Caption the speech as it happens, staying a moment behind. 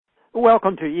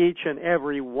Welcome to each and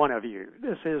every one of you.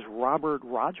 This is Robert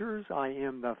Rogers. I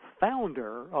am the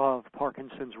founder of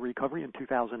Parkinson's Recovery in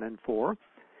 2004.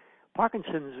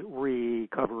 Parkinson's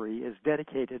Recovery is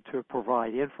dedicated to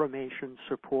provide information,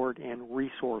 support, and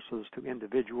resources to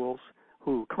individuals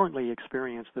who currently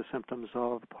experience the symptoms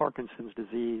of Parkinson's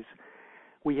disease.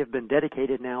 We have been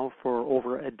dedicated now for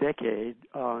over a decade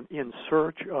in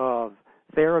search of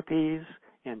therapies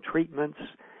and treatments,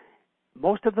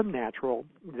 most of them natural,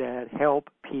 that help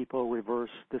people reverse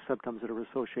the symptoms that are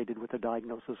associated with the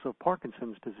diagnosis of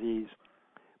Parkinson's disease.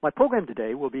 My program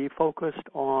today will be focused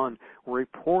on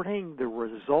reporting the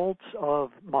results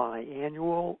of my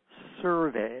annual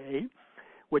survey,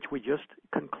 which we just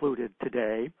concluded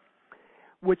today,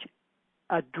 which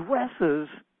addresses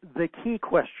the key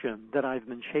question that I've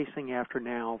been chasing after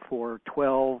now for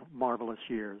 12 marvelous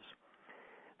years.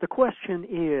 The question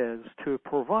is to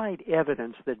provide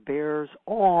evidence that bears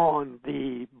on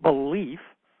the belief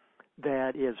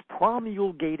that is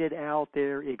promulgated out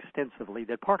there extensively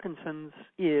that Parkinson's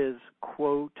is,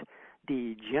 quote,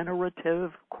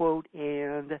 degenerative, quote,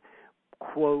 and,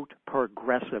 quote,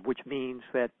 progressive, which means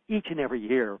that each and every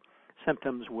year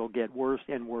symptoms will get worse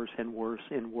and worse and worse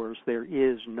and worse. There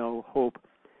is no hope.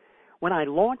 When I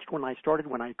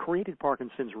created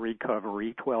Parkinson's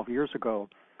Recovery 12 years ago,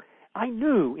 I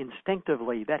knew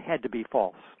instinctively that had to be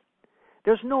false.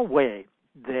 There's no way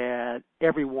that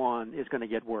everyone is going to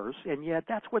get worse, and yet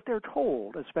that's what they're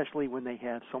told, especially when they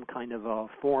have some kind of a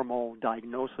formal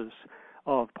diagnosis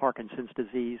of Parkinson's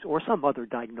disease or some other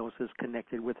diagnosis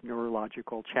connected with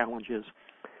neurological challenges.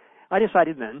 I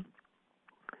decided then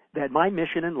that my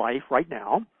mission in life right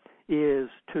now is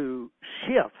to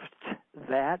shift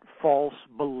that false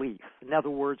belief. In other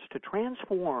words, to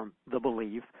transform the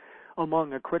belief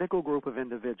among a critical group of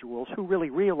individuals who really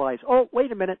realize, oh, wait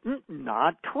a minute,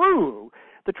 not true.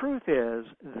 The truth is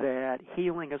that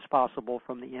healing is possible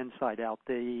from the inside out.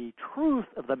 The truth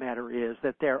of the matter is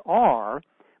that there are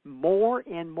more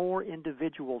and more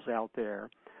individuals out there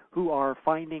who are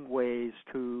finding ways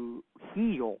to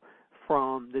heal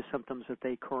from the symptoms that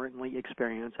they currently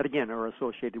experience, that again are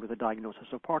associated with the diagnosis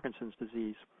of Parkinson's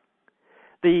disease.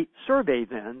 The survey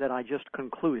then that I just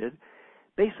concluded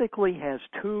basically has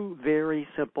two very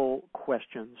simple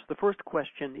questions. The first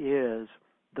question is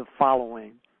the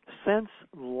following. Since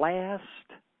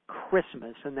last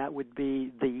Christmas, and that would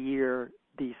be the year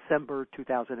December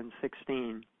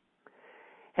 2016,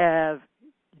 have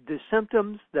the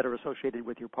symptoms that are associated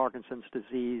with your Parkinson's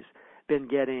disease been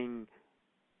getting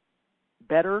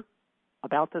better,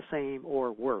 about the same,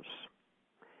 or worse?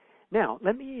 Now,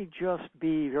 let me just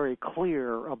be very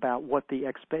clear about what the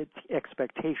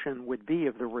expectation would be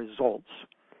of the results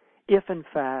if, in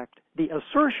fact, the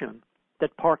assertion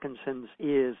that Parkinson's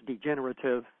is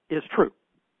degenerative is true.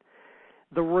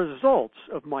 The results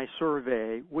of my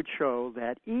survey would show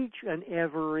that each and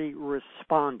every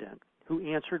respondent who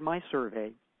answered my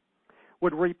survey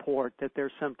would report that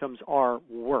their symptoms are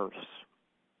worse.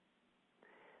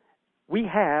 We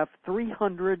have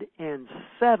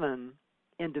 307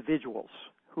 individuals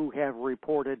who have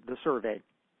reported the survey.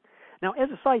 Now,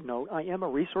 as a side note, I am a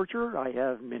researcher. I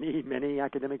have many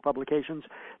academic publications.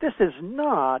 This is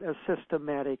not a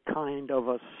systematic kind of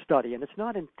a study, and it's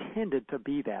not intended to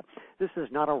be that. This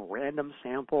is not a random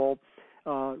sample.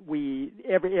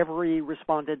 Every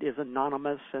respondent is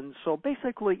anonymous, and so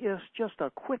basically it's just a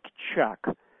quick check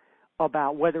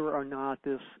about whether or not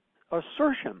this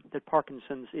assertion that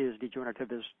Parkinson's is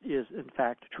degenerative is in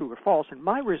fact true or false. And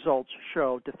my results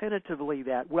show definitively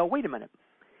that, well, wait a minute,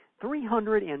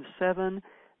 307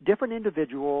 different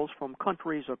individuals from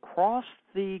countries across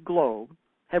the globe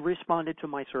have responded to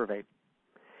my survey.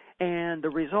 And the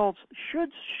results should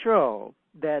show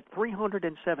that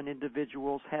 307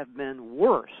 individuals have been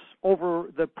worse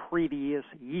over the previous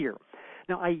year.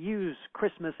 Now, I use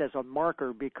Christmas as a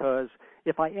marker because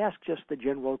if I ask just the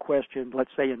general question,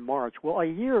 let's say in March, well,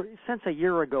 since a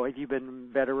year ago, have you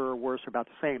been better or worse or about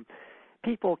the same?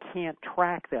 People can't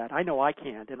track that. I know I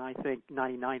can't, and I think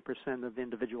 99% of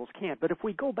individuals can't. But if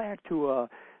we go back to a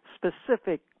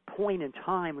specific point in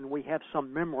time and we have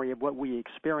some memory of what we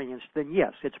experienced, then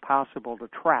yes, it's possible to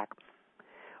track.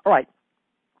 All right.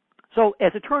 So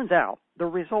as it turns out, the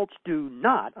results do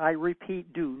not, I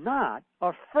repeat, do not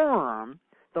affirm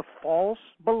the false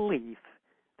belief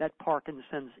that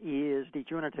Parkinson's is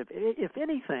degenerative. If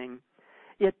anything,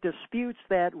 it disputes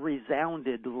that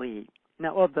resoundingly.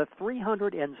 Now, of the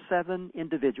 307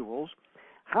 individuals,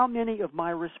 how many of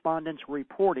my respondents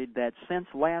reported that since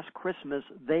last Christmas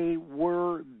they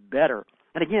were better?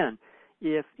 And again,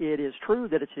 if it is true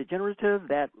that it's degenerative,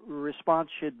 that response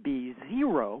should be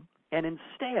 0. And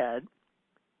instead,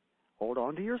 hold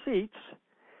on to your seats,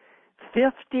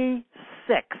 56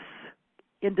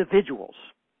 individuals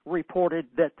reported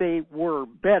that they were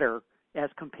better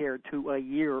as compared to a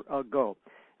year ago.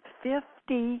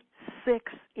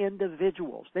 56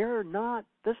 individuals. They're not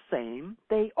the same.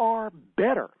 They are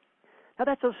better. Now,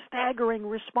 that's a staggering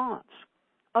response.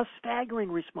 A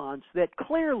staggering response that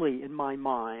clearly, in my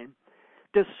mind,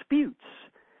 disputes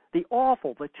the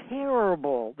awful, the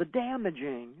terrible, the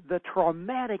damaging, the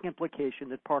traumatic implication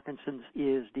that Parkinson's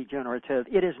is degenerative.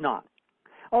 It is not.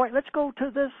 All right, let's go to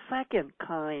the second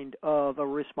kind of a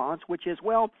response, which is,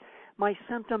 well, my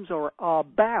symptoms are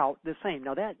about the same.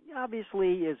 Now, that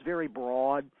obviously is very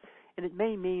broad, and it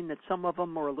may mean that some of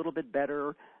them are a little bit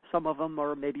better, some of them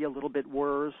are maybe a little bit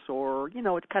worse, or,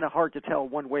 it's kind of hard to tell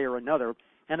one way or another.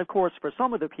 And, of course, for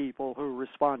some of the people who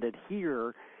responded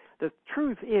here, the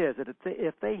truth is that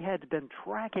if they had been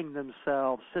tracking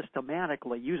themselves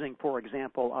systematically using, for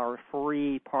example, our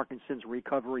free Parkinson's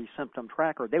recovery symptom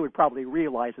tracker, they would probably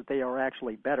realize that they are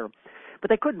actually better. But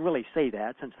they couldn't really say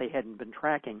that since they hadn't been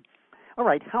tracking. All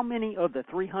right, how many of the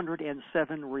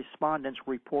 307 respondents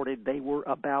reported they were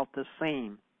about the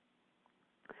same?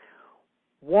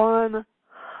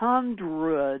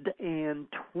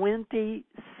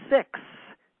 126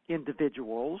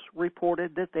 individuals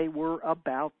reported that they were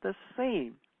about the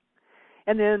same.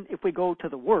 And then if we go to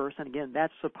the worst, and again,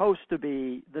 that's supposed to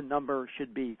be, the number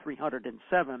should be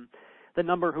 307, the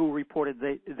number who reported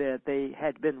that they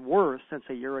had been worse since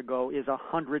a year ago is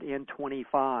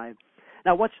 125.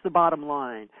 Now, what's the bottom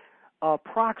line?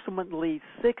 Approximately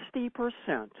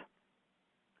 60%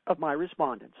 of my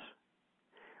respondents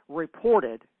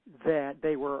reported that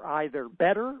they were either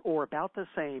better or about the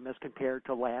same as compared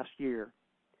to last year.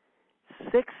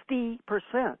 60%.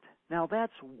 Now,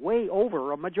 that's way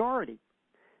over a majority.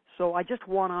 So I just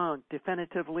want to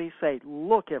definitively say,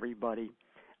 look, everybody,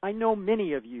 I know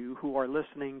many of you who are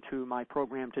listening to my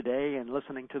program today and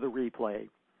listening to the replay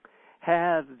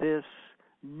have this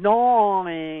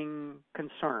gnawing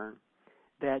concern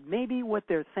that maybe what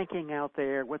they're thinking out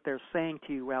there, what they're saying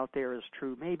to you out there is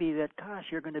true. Maybe that, gosh,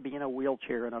 you're going to be in a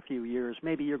wheelchair in a few years.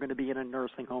 Maybe you're going to be in a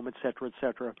nursing home, et cetera, et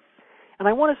cetera. And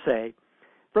I want to say,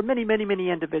 for many, many, many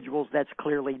individuals, that's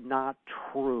clearly not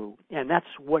true. And that's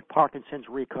what Parkinson's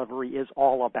recovery is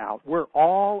all about. We're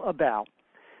all about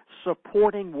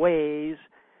supporting ways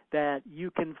that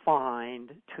you can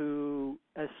find to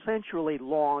essentially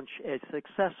launch a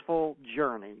successful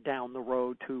journey down the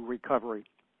road to recovery.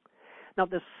 Now,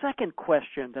 the second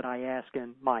question that I asked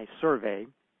in my survey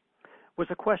was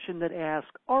a question that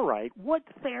asked, all right, what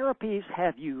therapies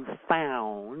have you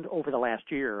found over the last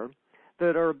year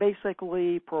that are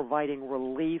basically providing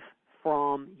relief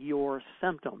from your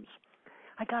symptoms?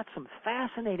 I got some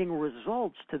fascinating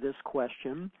results to this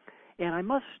question, and I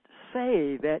must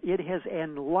say that it has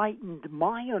enlightened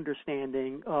my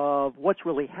understanding of what's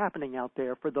really happening out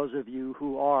there for those of you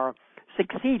who are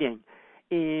succeeding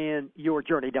in your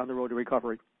journey down the road to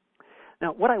recovery.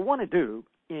 Now, what I want to do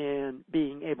in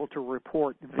being able to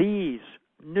report these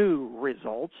new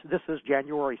results, this is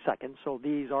January 2nd, so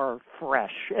these are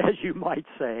fresh, as you might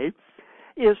say,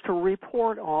 is to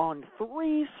report on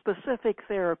 3 specific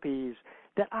therapies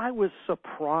that I was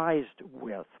surprised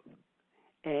with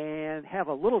and have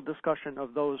a little discussion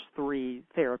of those 3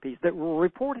 therapies that were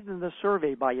reported in the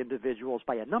survey by individuals,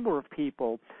 by a number of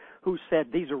people who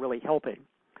said these are really helping.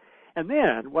 And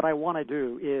then what I want to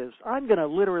do is I'm going to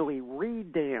literally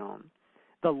read down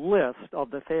the list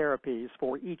of the therapies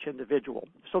for each individual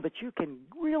so that you can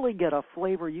really get a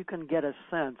flavor, you can get a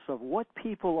sense of what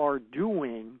people are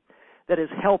doing that is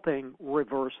helping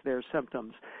reverse their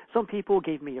symptoms. Some people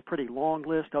gave me a pretty long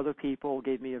list, other people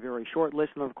gave me a very short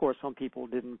list, and of course some people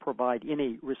didn't provide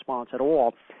any response at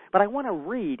all. But I want to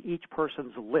read each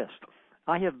person's list.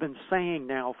 I have been saying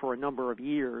now for a number of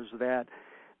years that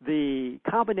the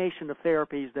combination of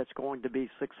therapies that's going to be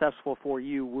successful for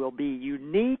you will be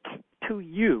unique to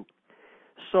you.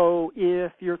 So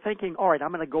if you're thinking, all right,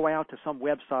 I'm going to go out to some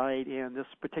website and this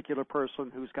particular person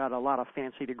who's got a lot of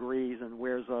fancy degrees and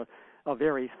wears a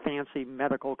very fancy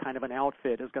medical kind of an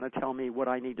outfit is going to tell me what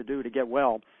I need to do to get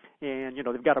well. And,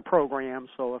 they've got a program,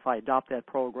 so if I adopt that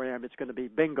program, it's going to be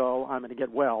bingo, I'm going to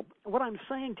get well. What I'm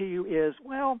saying to you is,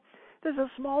 well, there's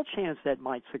a small chance that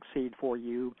might succeed for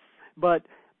you, but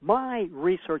my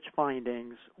research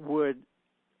findings would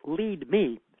lead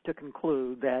me to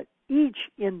conclude that each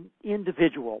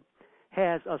individual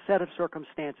has a set of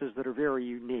circumstances that are very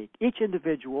unique. Each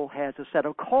individual has a set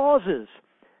of causes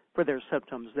for their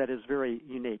symptoms that is very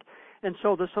unique. And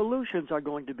so the solutions are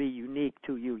going to be unique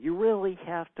to you. You really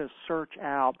have to search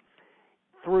out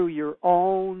through your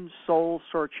own soul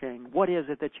searching, what is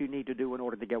it that you need to do in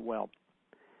order to get well?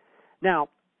 Now,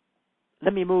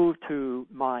 let me move to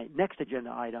my next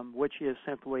agenda item, which is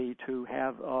simply to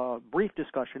have a brief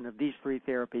discussion of these three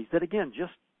therapies that, again,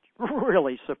 just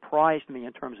really surprised me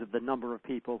in terms of the number of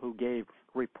people who gave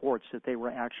reports that they were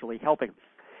actually helping.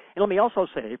 And let me also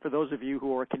say, for those of you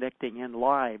who are connecting in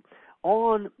live,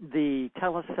 on the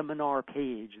teleseminar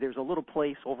page, there's a little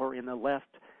place over in the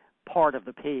left part of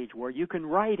the page where you can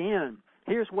write in,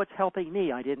 here's what's helping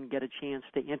me. I didn't get a chance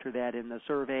to enter that in the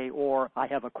survey, or I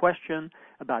have a question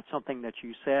about something that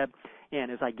you said.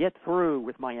 And as I get through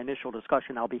with my initial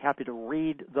discussion, I'll be happy to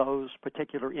read those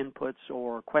particular inputs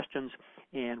or questions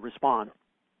and respond.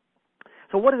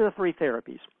 So what are the three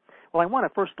therapies? Well, I want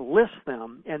to first list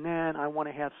them, and then I want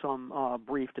to have some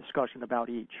brief discussion about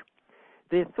each.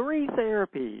 The three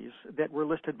therapies that were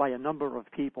listed by a number of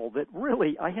people that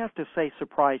really, I have to say,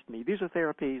 surprised me. These are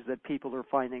therapies that people are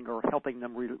finding or helping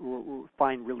them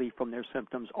find relief from their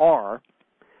symptoms are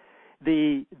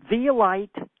the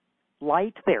Zeolite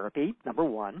light therapy, number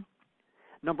one.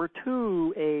 Number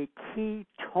two, a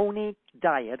ketonic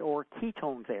diet or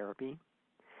ketone therapy.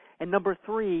 And number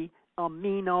three,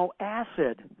 amino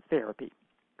acid therapy.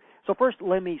 So first,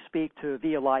 let me speak to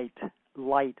Zeolite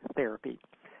light therapy.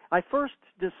 I first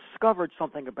discovered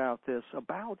something about this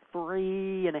about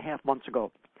 3.5 months ago.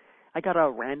 I got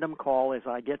a random call, as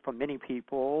I get from many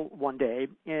people, one day,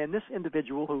 and this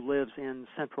individual who lives in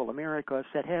Central America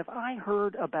said, have I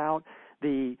heard about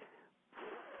the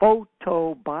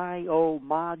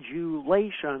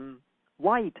photobiomodulation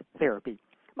light therapy?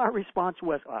 My response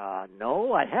was,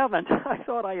 no, I haven't. I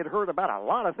thought I had heard about a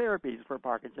lot of therapies for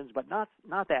Parkinson's, but not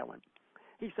that one.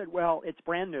 He said, well, it's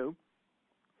brand new.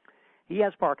 He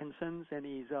has Parkinson's, and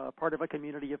he's part of a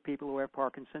community of people who have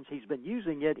Parkinson's. He's been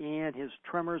using it, and his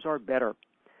tremors are better.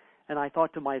 And I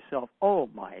thought to myself, oh,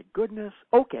 my goodness,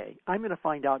 okay, I'm going to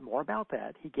find out more about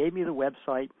that. He gave me the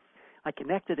website. I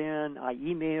connected in. I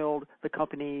emailed the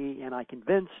company, and I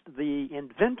convinced the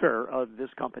inventor of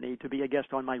this company to be a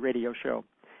guest on my radio show.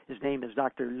 His name is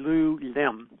Dr. Lou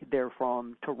Lim. They're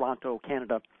from Toronto,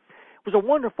 Canada. It was a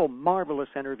wonderful, marvelous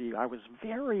interview. I was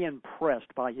very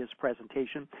impressed by his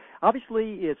presentation.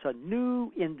 Obviously, it's a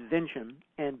new invention,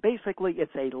 and basically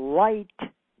it's a light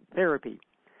therapy.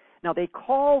 Now, they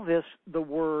call this the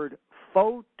word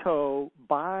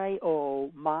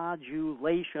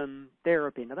photobiomodulation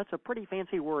therapy. Now, that's a pretty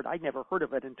fancy word. I'd never heard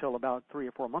of it until about 3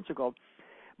 or 4 months ago,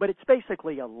 but it's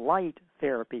basically a light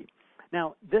therapy.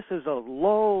 Now, this is a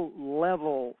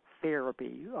low-level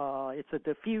therapy. It's a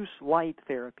diffuse light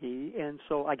therapy, and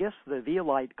so I guess the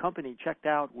Zeolite company checked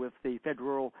out with the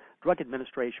Federal Drug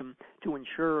Administration to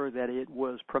ensure that it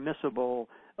was permissible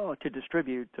to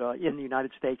distribute in the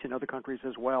United States and other countries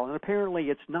as well. And apparently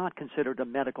it's not considered a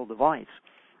medical device,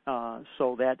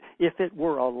 so that if it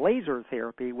were a laser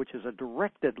therapy, which is a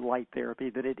directed light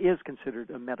therapy, then it is considered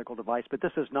a medical device, but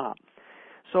this is not.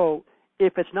 So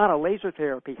if it's not a laser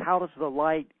therapy, how does the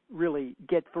light really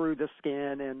get through the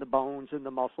skin and the bones and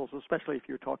the muscles, especially if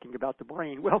you're talking about the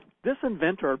brain? Well, this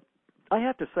inventor, I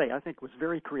have to say, I think was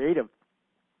very creative.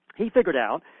 He figured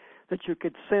out that you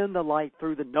could send the light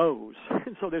through the nose.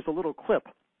 And so there's a little clip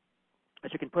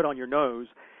that you can put on your nose,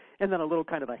 and then a little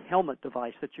kind of a helmet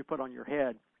device that you put on your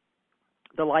head.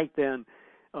 The light then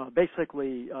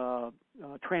basically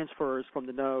transfers from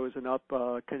the nose and up,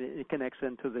 it connects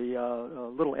into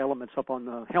the little elements up on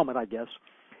the helmet, I guess.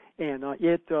 And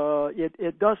it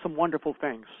does some wonderful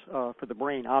things for the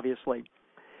brain, obviously.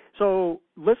 So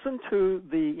listen to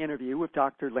the interview with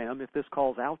Dr. Lim if this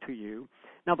calls out to you.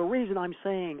 Now, the reason I'm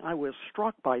saying I was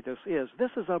struck by this is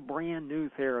a brand new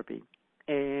therapy.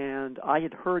 And I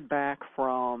had heard back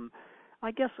from,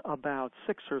 I guess, about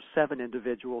 6 or 7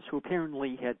 individuals who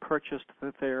apparently had purchased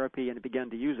the therapy and began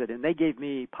to use it, and they gave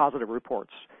me positive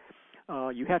reports.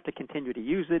 You have to continue to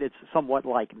use it. It's somewhat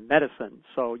like medicine,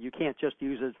 so you can't just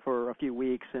use it for a few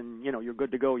weeks and, you're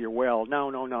good to go, you're well.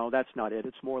 No, that's not it.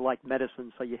 It's more like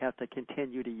medicine, so you have to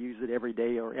continue to use it every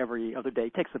day or every other day.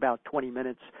 It takes about 20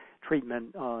 minutes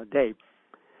treatment a day.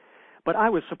 But I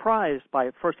was surprised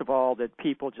by, first of all, that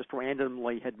people just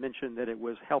randomly had mentioned that it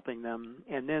was helping them.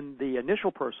 And then the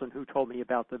initial person who told me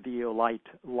about the Zeolite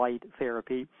light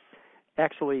therapy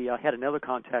actually had another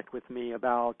contact with me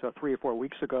about 3 or 4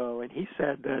 weeks ago, and he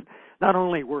said that not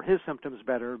only were his symptoms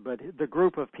better, but the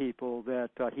group of people that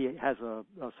he has a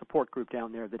support group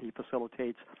down there that he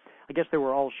facilitates, I guess they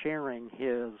were all sharing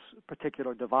his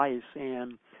particular device,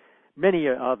 and many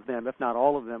of them, if not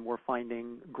all of them, were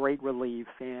finding great relief,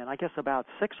 and I guess about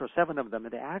 6 or 7 of them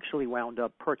had actually wound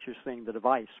up purchasing the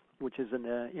device, which is an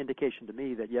indication to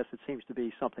me that, yes, it seems to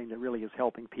be something that really is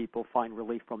helping people find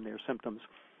relief from their symptoms.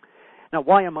 Now,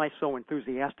 why am I so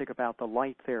enthusiastic about the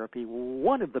light therapy?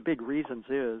 One of the big reasons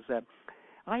is that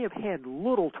I have had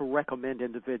little to recommend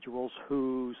individuals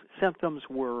whose symptoms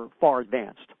were far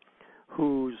advanced,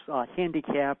 whose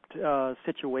handicapped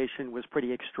situation was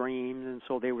pretty extreme, and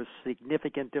so there was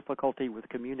significant difficulty with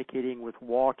communicating, with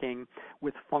walking,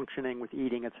 with functioning, with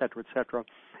eating, et cetera, et cetera.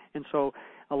 And so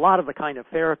a lot of the kind of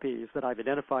therapies that I've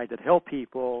identified that help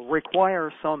people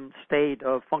require some state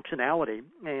of functionality,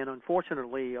 and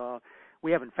unfortunately,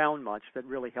 we haven't found much that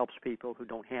really helps people who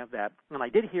don't have that. And I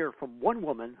did hear from one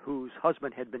woman whose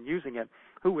husband had been using it,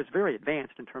 who was very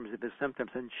advanced in terms of his symptoms,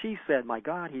 and she said, "My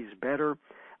God, he's better,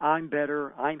 I'm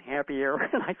happier."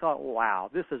 And I thought,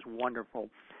 wow, this is wonderful.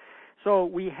 So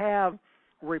we have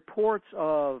reports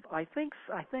of, I think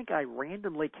I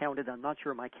randomly counted, I'm not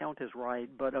sure my count is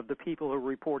right, but of the people who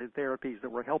reported therapies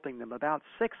that were helping them, about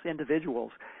 6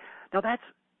 individuals. Now that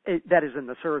is in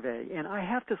the survey, and I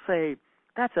have to say,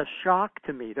 that's a shock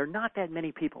to me. There are not that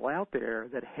many people out there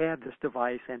that have this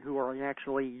device and who are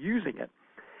actually using it.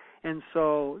 And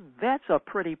so that's a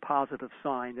pretty positive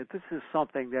sign that this is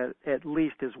something that at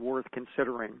least is worth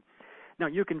considering. Now,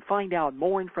 you can find out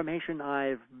more information.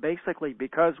 I've basically,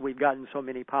 because we've gotten so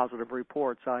many positive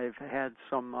reports, I've had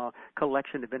some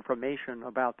collection of information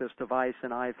about this device,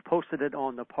 and I've posted it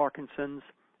on the Parkinson's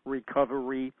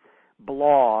Recovery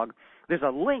blog. There's a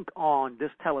link on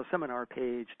this teleseminar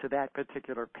page to that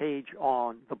particular page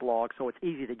on the blog, so it's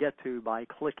easy to get to by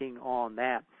clicking on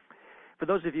that. For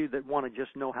those of you that want to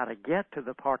just know how to get to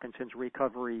the Parkinson's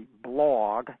Recovery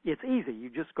blog, it's easy. You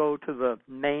just go to the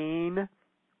main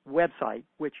website,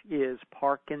 which is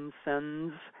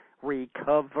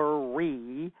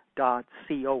parkinsonsrecovery.com,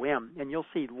 and you'll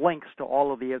see links to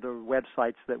all of the other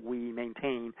websites that we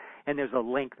maintain, and there's a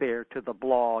link there to the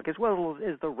blog, as well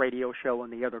as the radio show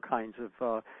and the other kinds of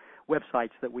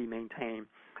websites that we maintain.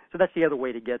 So that's the other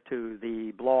way to get to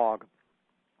the blog.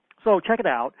 So check it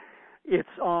out. It's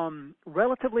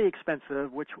relatively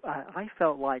expensive, which I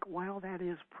felt like, wow, that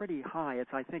is pretty high.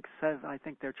 It's I think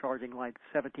they're charging like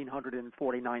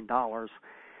 $1,749.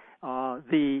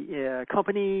 The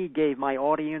company gave my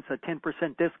audience a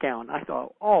 10% discount. I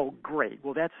thought, oh, great.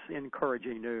 Well, that's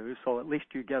encouraging news. So at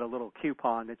least you get a little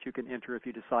coupon that you can enter if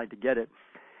you decide to get it.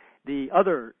 The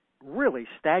other really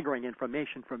staggering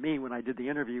information for me when I did the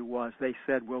interview was they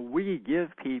said, well, we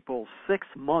give people 6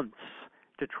 months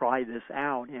to try this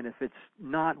out, and if it's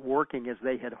not working as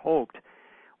they had hoped,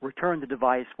 return the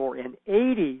device for an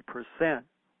 80%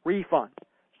 refund.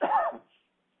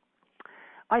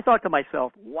 I thought to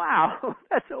myself, wow,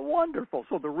 that's wonderful.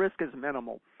 So the risk is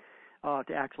minimal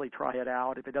to actually try it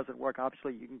out. If it doesn't work,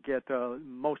 obviously you can get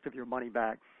most of your money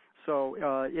back. So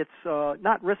it's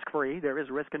not risk-free. There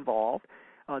is risk involved.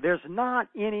 There's not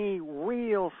any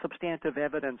real substantive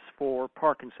evidence for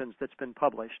Parkinson's that's been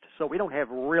published. So we don't have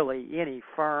really any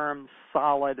firm,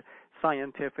 solid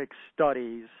scientific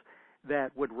studies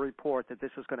that would report that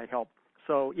this is going to help.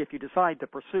 So if you decide to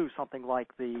pursue something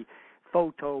like the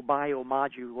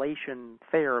photobiomodulation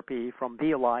therapy from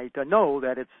Violite, know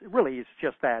that it's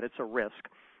just that. It's a risk.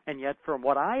 And yet from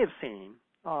what I have seen,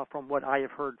 from what I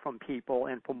have heard from people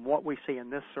and from what we see in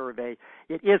this survey,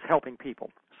 it is helping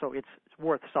people. So it's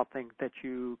worth something that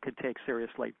you could take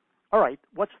seriously. All right,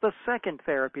 what's the second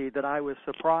therapy that I was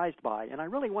surprised by? And I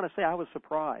really want to say I was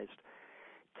surprised.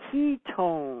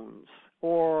 Ketones,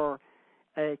 or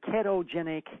a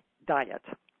ketogenic diet.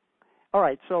 All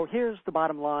right, so here's the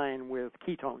bottom line with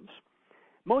ketones.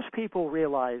 Most people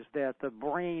realize that the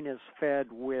brain is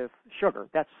fed with sugar.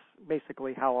 That's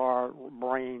basically how our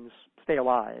brains stay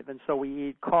alive. And so we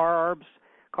eat carbs.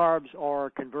 Carbs are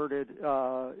converted,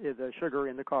 the sugar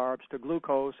in the carbs, to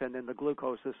glucose, and then the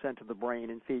glucose is sent to the brain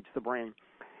and feeds the brain.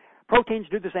 Proteins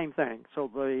do the same thing. So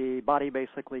the body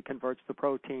basically converts the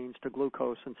proteins to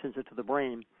glucose and sends it to the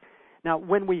brain. Now,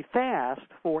 when we fast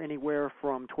for anywhere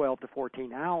from 12 to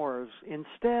 14 hours,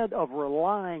 instead of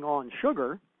relying on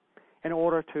sugar in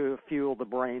order to fuel the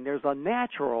brain, there's a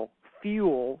natural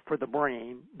fuel for the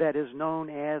brain that is known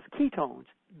as ketones.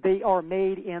 They are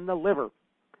made in the liver.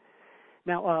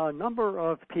 Now, a number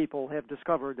of people have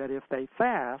discovered that if they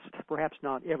fast, perhaps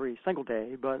not every single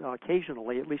day, but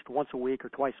occasionally, at least once a week or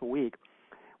twice a week,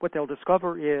 what they'll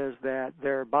discover is that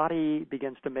their body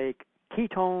begins to make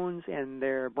ketones and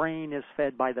their brain is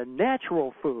fed by the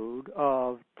natural food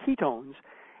of ketones,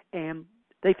 and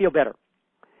they feel better.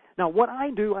 Now, what I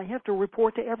do, I have to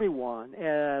report to everyone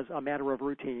as a matter of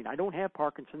routine. I don't have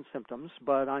Parkinson's symptoms,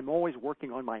 but I'm always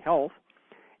working on my health,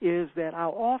 is that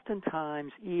I'll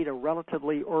oftentimes eat a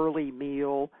relatively early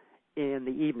meal in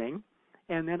the evening,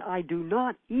 and then I do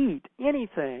not eat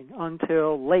anything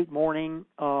until late morning,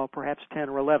 perhaps 10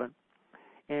 or 11.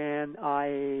 And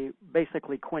I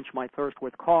basically quench my thirst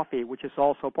with coffee, which is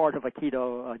also part of a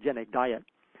ketogenic diet.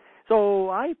 So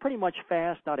I pretty much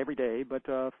fast, not every day, but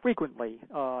frequently,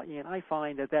 and I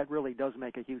find that that really does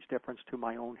make a huge difference to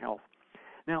my own health.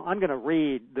 Now, I'm going to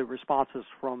read the responses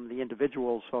from the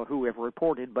individuals who have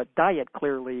reported, but diet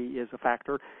clearly is a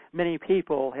factor. Many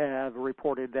people have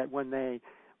reported that when they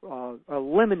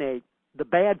eliminate the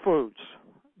bad foods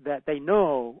that they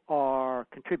know are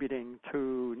contributing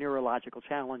to neurological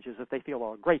challenges, that they feel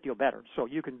a great deal better. So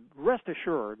you can rest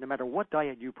assured, no matter what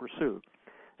diet you pursue,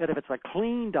 that if it's a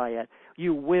clean diet,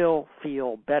 you will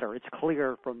feel better. It's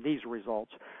clear from these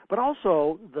results. But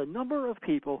also, the number of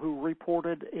people who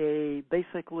reported a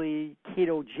basically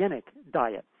ketogenic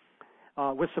diet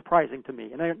was surprising to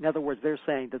me. In other words, they're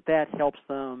saying that that helps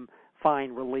them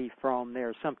find relief from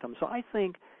their symptoms. So I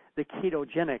think the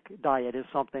ketogenic diet is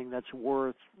something that's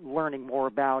worth learning more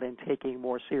about and taking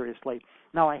more seriously.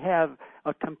 Now, I have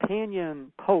a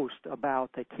companion post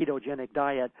about the ketogenic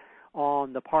diet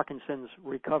on the Parkinson's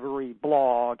Recovery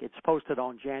blog. It's posted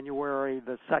on January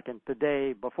the 2nd, the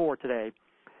day before today,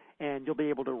 and you'll be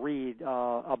able to read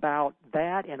about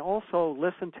that and also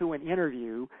listen to an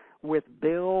interview with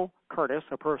Bill Curtis,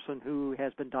 a person who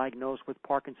has been diagnosed with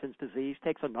Parkinson's disease,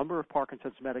 takes a number of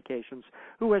Parkinson's medications,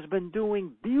 who has been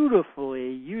doing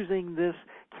beautifully using this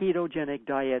ketogenic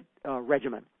diet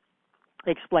regimen.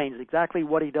 Explains exactly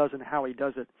what he does and how he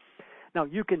does it. Now,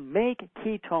 you can make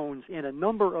ketones in a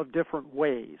number of different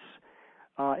ways.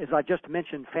 As I just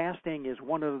mentioned, fasting is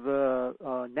one of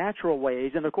the natural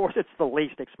ways, and of course it's the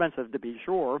least expensive to be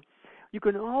sure. You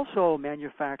can also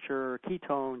manufacture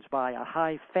ketones by a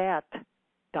high-fat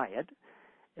diet.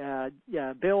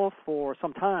 Bill, for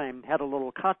some time, had a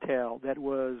little cocktail that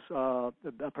was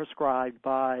prescribed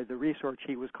by the research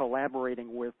he was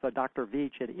collaborating with Dr.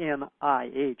 Veach at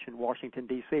NIH in Washington,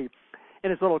 D.C. And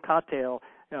his little cocktail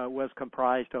was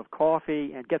comprised of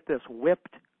coffee and, get this,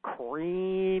 whipped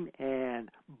cream and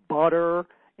butter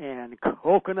and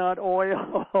coconut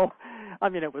oil. I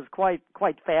mean, it was quite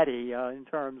fatty in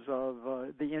terms of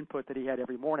the input that he had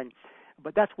every morning.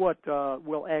 But that's what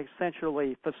will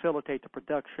essentially facilitate the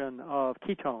production of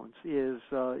ketones, is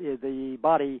the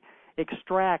body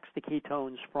extracts the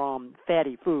ketones from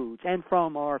fatty foods and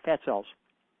from our fat cells.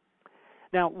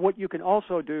 Now, what you can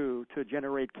also do to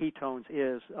generate ketones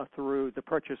is through the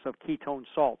purchase of ketone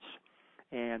salts.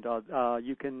 And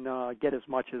you can get as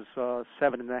much as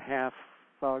 7.5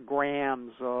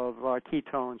 grams of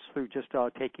ketones through just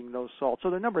taking those salts. So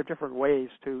there are a number of different ways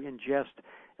to ingest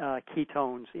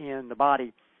ketones in the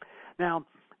body. Now,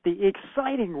 the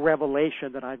exciting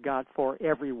revelation that I've got for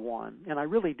everyone, and I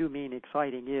really do mean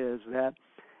exciting, is that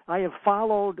I have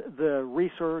followed the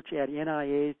research at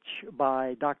NIH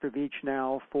by Dr. Veach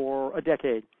now for a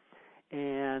decade,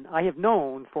 and I have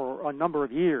known for a number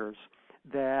of years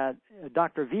that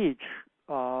Dr. Veach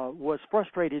was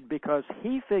frustrated because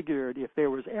he figured if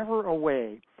there was ever a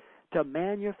way to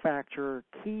manufacture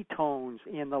ketones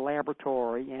in the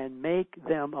laboratory and make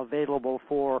them available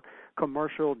for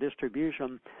commercial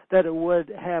distribution, that it would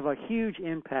have a huge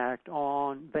impact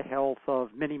on the health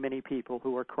of many, many people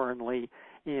who are currently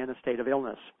in a state of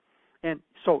illness. And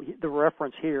so the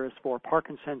reference here is for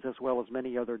Parkinson's as well as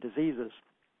many other diseases.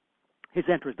 His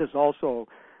interest is also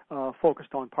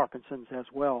focused on Parkinson's as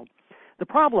well. The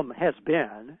problem has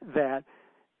been that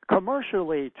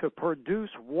commercially, to produce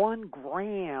 1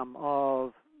 gram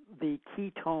of the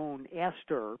ketone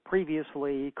ester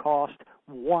previously cost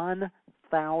 $1,000.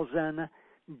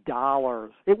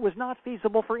 It was not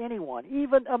feasible for anyone,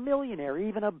 even a millionaire,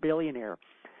 even a billionaire.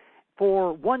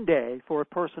 For one day, for a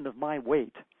person of my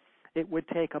weight, it would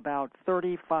take about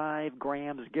 35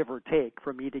 grams, give or take,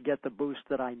 for me to get the boost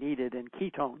that I needed in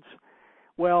ketones.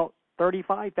 Well,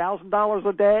 $35,000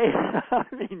 a day? I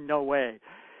mean, no way.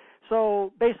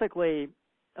 So basically,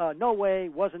 no way,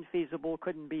 wasn't feasible,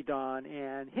 couldn't be done,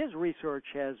 and his research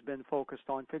has been focused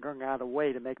on figuring out a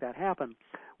way to make that happen.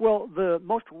 Well, the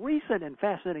most recent and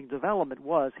fascinating development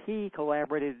was he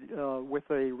collaborated with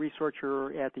a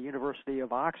researcher at the University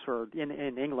of Oxford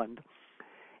in England,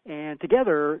 and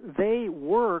together they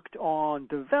worked on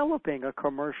developing a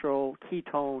commercial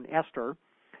ketone ester.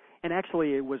 And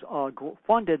actually, it was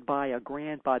funded by a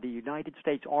grant by the United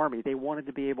States Army. They wanted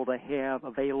to be able to have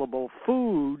available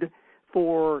food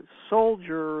for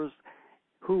soldiers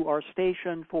who are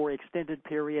stationed for extended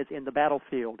periods in the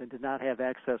battlefield and did not have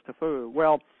access to food.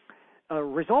 Well, a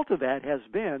result of that has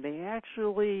been they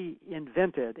actually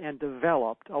invented and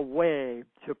developed a way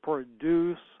to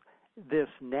produce this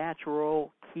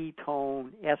natural ketone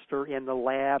ester in the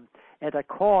lab at a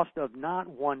cost of not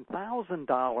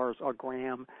 $1,000 a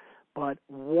gram, but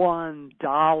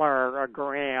 $1 a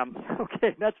gram.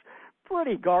 Okay, that's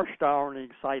pretty gosh darn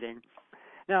exciting.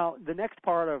 Now, the next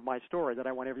part of my story that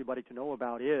I want everybody to know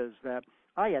about is that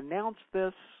I announced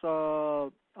this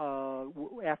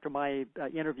after my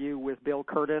interview with Bill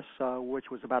Curtis, which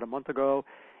was about a month ago,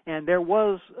 and there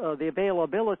was the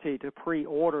availability to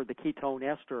pre-order the ketone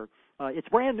ester. It's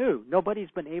brand new. Nobody's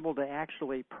been able to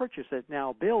actually purchase it.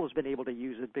 Now, Bill has been able to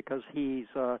use it because he's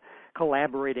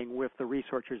collaborating with the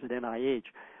researchers at NIH.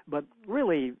 But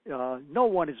really, no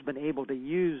one has been able to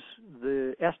use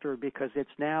the ester because it's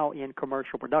now in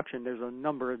commercial production. There's a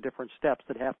number of different steps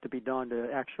that have to be done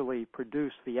to actually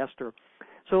produce the ester.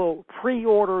 So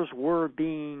pre-orders were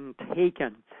being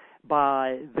taken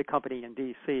by the company in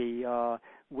D.C.,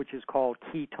 which is called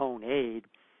Ketone Aid.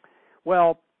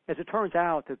 Well, as it turns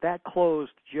out, that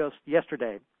closed just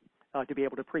yesterday to be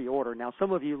able to pre-order. Now,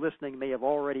 some of you listening may have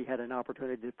already had an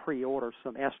opportunity to pre-order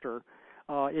some ester.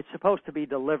 It's supposed to be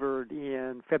delivered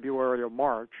in February or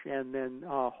March, and then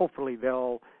hopefully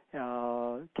they'll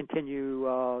continue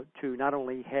to not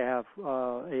only have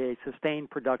a sustained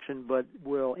production, but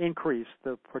will increase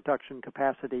the production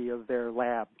capacity of their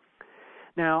lab.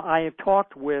 Now, I have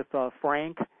talked with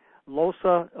Frank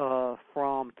Losa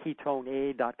from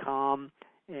KetoneAid.com,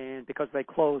 and because they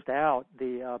closed out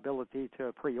the ability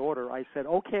to pre-order, I said,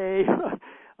 okay,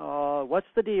 what's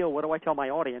the deal? What do I tell my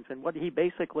audience? And what he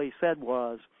basically said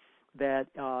was that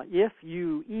if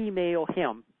you email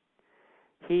him,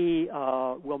 he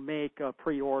will make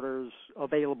pre-orders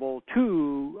available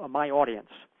to my audience.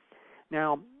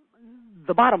 Now,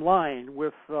 the bottom line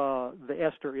with the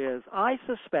ester is I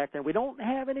suspect, and we don't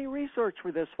have any research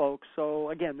for this, folks,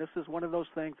 so again, this is one of those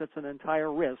things that's an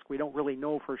entire risk. We don't really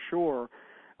know for sure.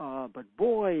 But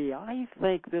boy, I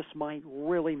think this might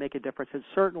really make a difference. It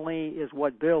certainly is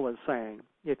what Bill is saying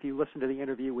if you listen to the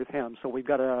interview with him. So we've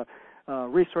got a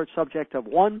research subject of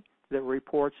one that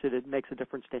reports that it makes a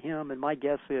difference to him, and my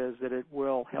guess is that it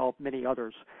will help many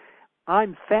others.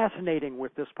 I'm fascinating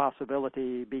with this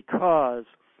possibility because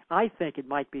I think it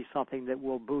might be something that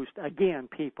will boost, again,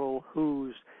 people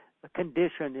whose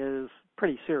condition is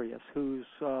pretty serious, who's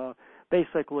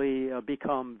basically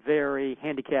become very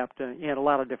handicapped in a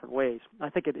lot of different ways. I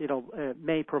think it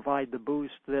may provide the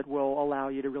boost that will allow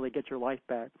you to really get your life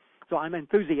back. So I'm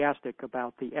enthusiastic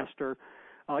about the ester.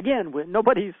 Again,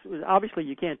 obviously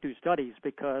you can't do studies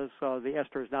because the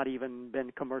ester has not even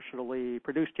been commercially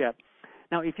produced yet.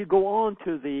 Now, if you go on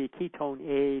to the Ketone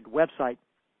Aid website,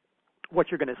 what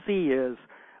you're going to see is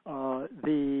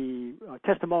the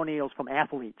testimonials from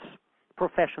athletes,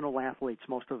 professional athletes,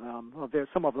 most of them.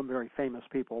 Some of them very famous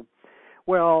people.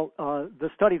 Well, the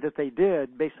study that they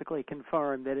did basically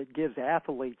confirmed that it gives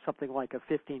athletes something like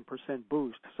a 15%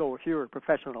 boost. So if you're a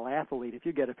professional athlete, if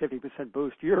you get a 50%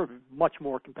 boost, you're much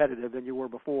more competitive than you were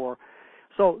before.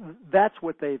 So that's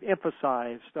what they've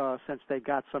emphasized since they've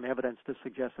got some evidence to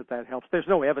suggest that helps. There's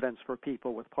no evidence for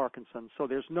people with Parkinson, so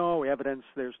there's no evidence,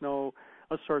 there's no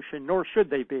assertion, nor should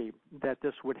they be, that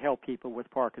this would help people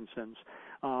with Parkinson's.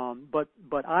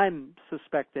 But I'm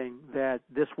suspecting that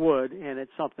this would, and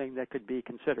it's something that could be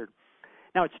considered.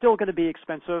 Now, it's still going to be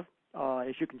expensive.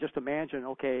 As you can just imagine,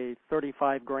 okay,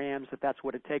 35 grams, if that's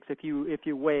what it takes. If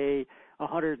you weigh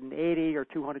 180 or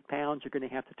 200 pounds, you're going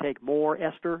to have to take more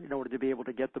ester in order to be able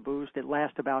to get the boost. It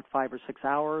lasts about 5 or 6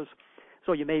 hours.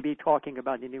 So you may be talking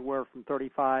about anywhere from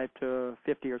 $35 to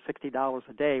 $50 or $60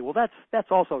 a day. Well, that's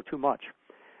also too much.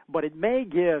 But it may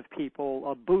give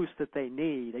people a boost that they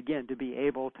need, again, to be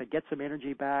able to get some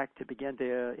energy back, to begin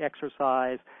to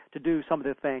exercise, to do some of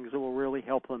the things that will really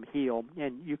help them heal.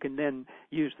 And you can then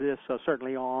use this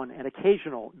certainly on an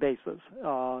occasional basis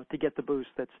to get the boost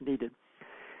that's needed.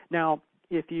 Now,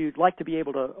 if you'd like to be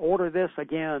able to order this,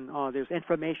 again, there's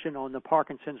information on the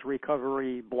Parkinson's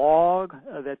Recovery blog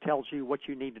that tells you what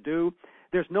you need to do.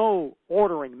 There's no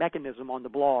ordering mechanism on the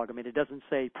blog. I mean, it doesn't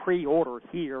say pre-order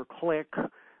here, click,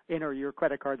 enter your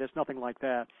credit card. There's nothing like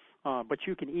that. But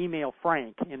you can email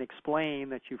Frank and explain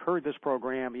that you've heard this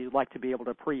program, you'd like to be able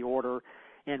to pre-order.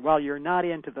 And while you're not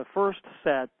into the first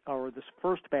set or this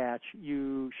first batch,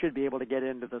 you should be able to get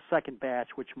into the second batch,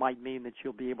 which might mean that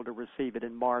you'll be able to receive it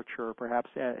in March or perhaps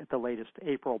at the latest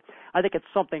April. I think it's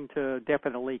something to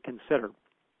definitely consider.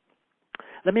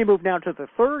 Let me move now to the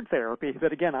third therapy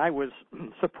that, again, I was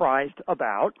surprised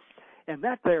about. And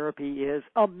that therapy is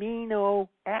amino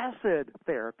acid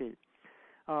therapy.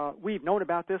 We've known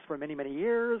about this for many, many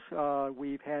years.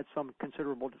 We've had some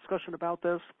considerable discussion about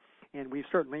this, and we've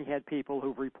certainly had people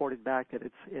who've reported back that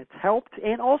it's helped,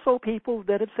 and also people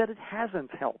that have said it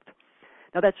hasn't helped.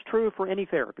 Now, that's true for any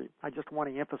therapy. I just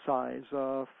want to emphasize,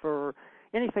 for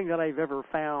anything that I've ever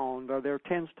found, there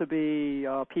tends to be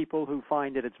people who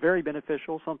find that it's very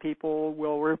beneficial. Some people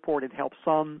will report it helps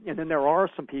some, and then there are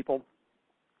some people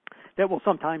that will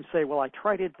sometimes say, well, I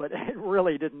tried it, but it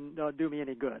really didn't do me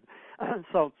any good.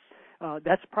 So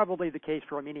that's probably the case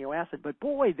for amino acid. But,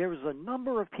 boy, there's a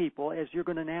number of people, as you're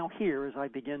going to now hear as I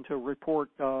begin to report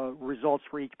results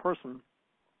for each person,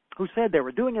 who said they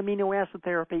were doing amino acid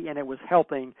therapy and it was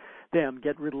helping them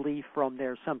get relief from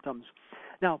their symptoms.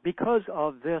 Now, because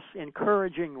of this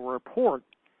encouraging report,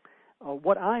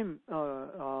 what I'm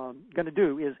going to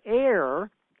do is air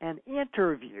an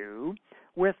interview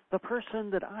with the person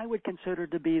that I would consider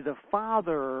to be the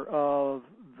father of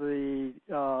the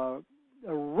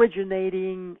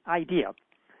originating idea.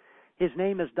 His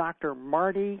name is Dr.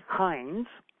 Marty Hines,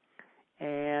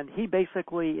 and he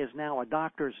basically is now a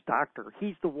doctor's doctor.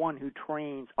 He's the one who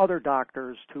trains other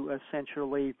doctors to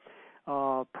essentially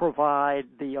provide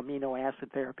the amino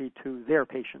acid therapy to their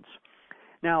patients.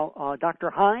 Now, Dr.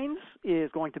 Hines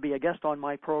is going to be a guest on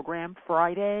my program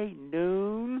Friday,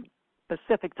 noon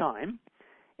Pacific time,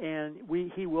 and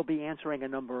he will be answering a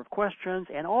number of questions.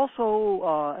 And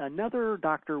also another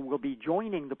doctor will be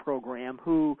joining the program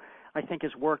who I think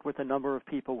has worked with a number of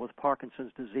people with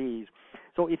Parkinson's disease.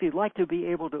 So if you'd like to be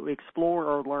able to explore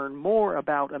or learn more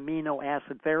about amino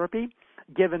acid therapy,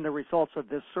 given the results of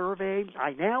this survey,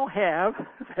 I now have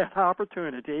that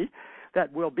opportunity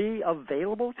that will be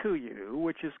available to you,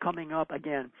 which is coming up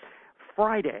again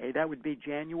Friday. That would be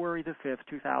January the 5th,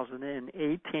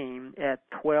 2018 at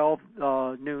 12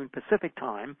 noon Pacific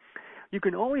time. You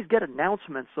can always get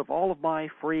announcements of all of my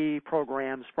free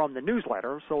programs from the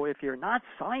newsletter, so if you're not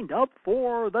signed up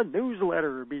for the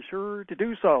newsletter, be sure to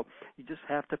do so. You just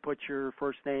have to put your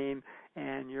first name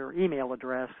and your email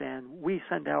address, and we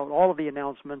send out all of the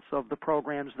announcements of the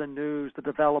programs, the news, the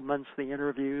developments, the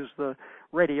interviews, the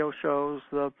radio shows,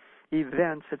 the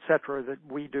events, etc., that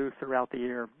we do throughout the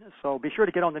year. So be sure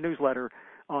to get on the newsletter.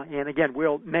 And again,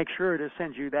 we'll make sure to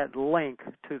send you that link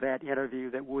to that interview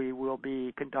that we will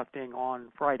be conducting on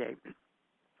Friday.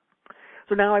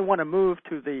 So now I want to move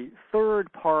to the third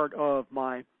part of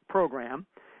my program,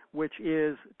 which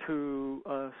is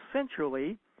to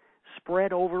essentially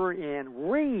spread over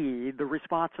and read the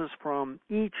responses from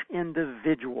each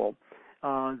individual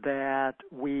that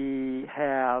we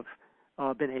have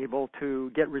been able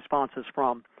to get responses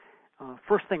from.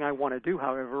 First thing I want to do,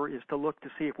 however, is to look to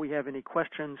see if we have any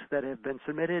questions that have been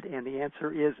submitted, and the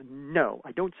answer is no.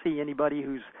 I don't see anybody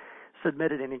who's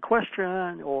submitted any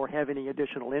question or have any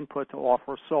additional input to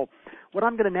offer. So what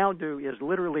I'm going to now do is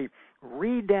literally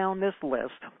read down this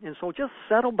list, and so just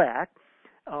settle back.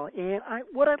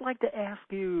 What I'd like to ask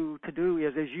you to do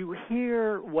is, as you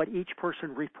hear what each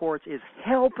person reports is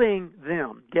helping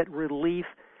them get relief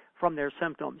from their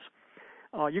symptoms,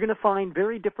 you're going to find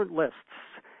very different lists.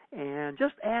 And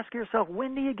just ask yourself,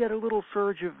 when do you get a little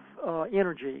surge of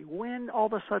energy? When all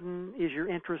of a sudden is your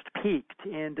interest piqued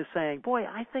into saying, boy,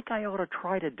 I think I ought to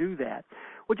try to do that?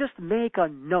 Well, just make a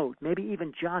note, maybe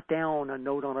even jot down a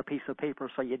note on a piece of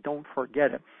paper so you don't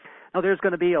forget it. Now, there's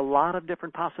going to be a lot of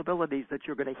different possibilities that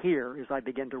you're going to hear as I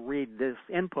begin to read this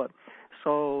input.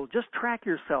 So just track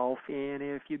yourself, and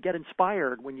if you get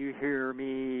inspired when you hear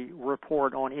me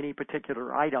report on any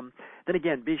particular item, then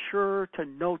again, be sure to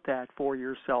note that for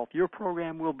yourself. Your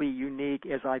program will be unique,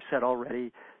 as I've said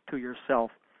already, to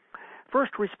yourself.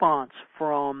 First response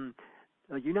from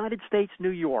United States, New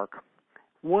York.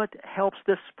 What helps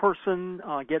this person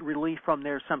get relief from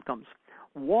their symptoms?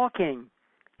 Walking.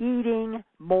 Eating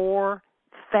more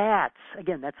fats.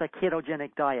 Again, that's a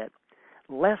ketogenic diet.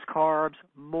 Less carbs,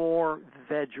 more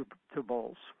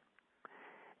vegetables.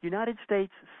 United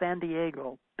States, San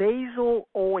Diego, basil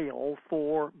oil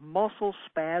for muscle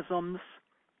spasms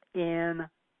in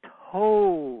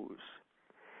toes.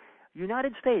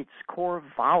 United States,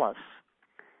 Corvallis,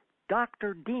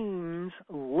 Dr. Dean's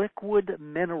liquid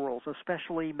minerals,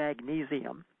 especially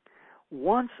magnesium.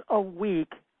 Once a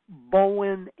week,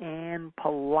 Bowen and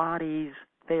Pilates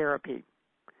therapy.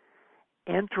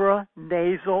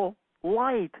 Intranasal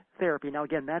light therapy. Now,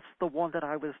 again, that's the one that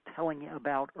I was telling you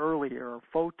about earlier,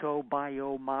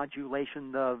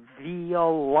 photobiomodulation, the VIA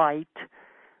light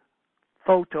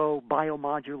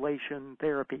photobiomodulation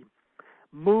therapy.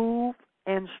 Move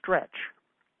and stretch.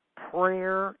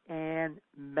 Prayer and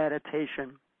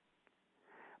meditation.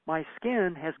 My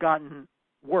skin has gotten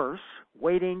worse,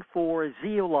 waiting for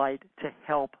zeolite to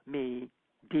help me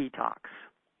detox.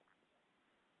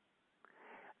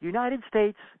 United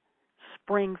States,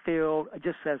 Springfield, it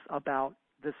just says about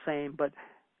the same, but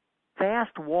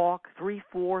fast walk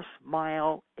 3/4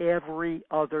 mile every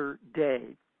other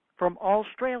day. From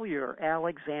Australia,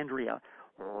 Alexandria,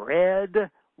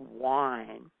 red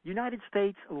wine. United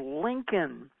States,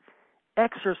 Lincoln,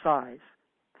 exercise,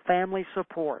 family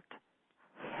support,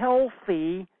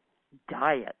 healthy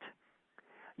diet.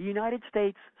 United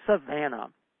States, Savannah,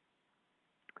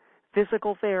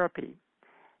 physical therapy,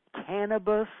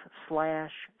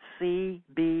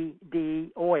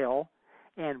 cannabis/CBD oil,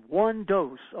 and 1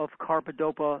 dose of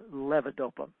carbidopa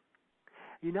levodopa.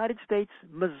 United States,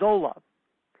 Missoula,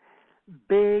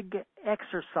 big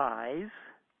exercise,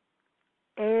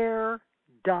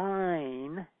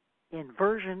 air-dyne,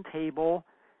 inversion table,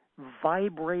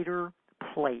 vibrator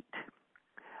plate.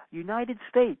 United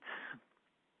States,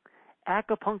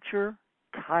 acupuncture,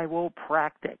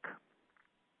 chiropractic.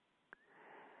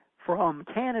 From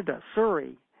Canada,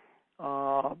 Surrey,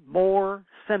 more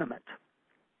sentiment.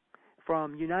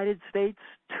 From United States,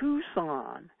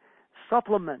 Tucson,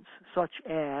 supplements such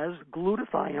as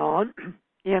glutathione,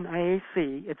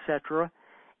 NAC, etc.,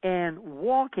 and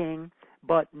walking,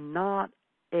 but not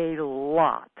a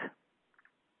lot.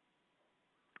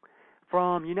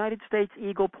 From United States,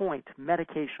 Eagle Point,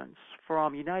 medications.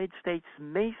 From United States,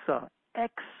 Mesa,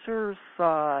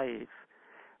 exercise.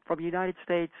 From United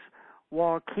States,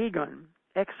 Waukegan,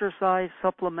 exercise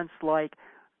supplements like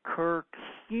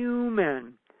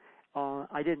curcumin.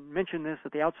 I didn't mention this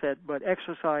at the outset, but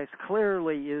exercise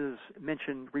clearly is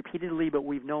mentioned repeatedly, but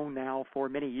we've known now for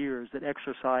many years that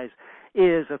exercise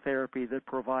is a therapy that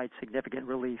provides significant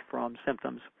relief from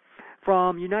symptoms.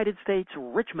 From United States,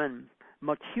 Richmond,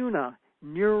 Macuna,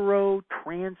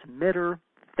 neurotransmitter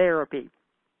therapy.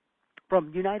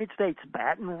 From United States,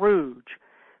 Baton Rouge,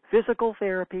 physical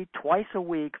therapy twice a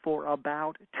week for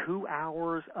about 2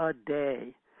 hours a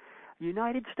day.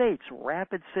 United States,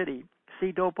 Rapid City,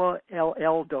 C-Dopa,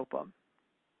 L-Dopa.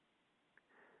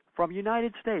 From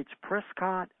United States,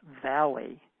 Prescott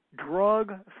Valley,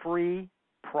 drug-free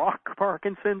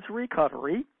Parkinson's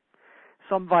recovery,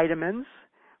 some vitamins,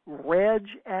 Reg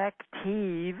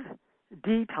Active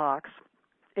detox,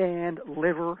 and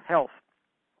liver health.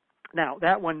 Now,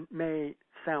 that one may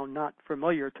sound not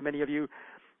familiar to many of you.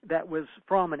 That was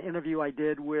from an interview I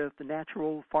did with the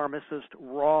natural pharmacist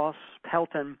Ross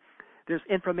Pelton. There's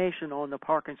information on the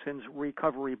Parkinson's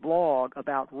Recovery blog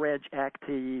about Reg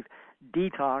Active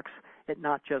detox. It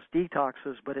not just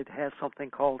detoxes, but it has something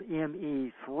called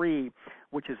ME3,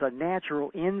 which is a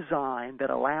natural enzyme that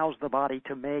allows the body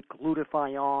to make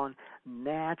glutathione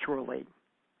naturally.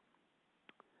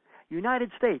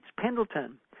 United States,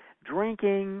 Pendleton,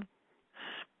 drinking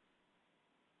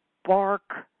Spark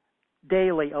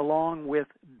daily along with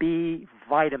B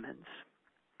vitamins.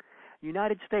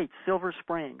 United States, Silver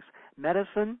Springs,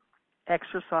 medicine,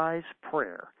 exercise,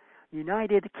 prayer.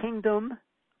 United Kingdom,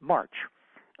 March,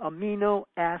 amino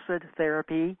acid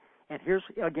therapy, and here's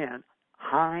again,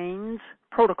 Heinz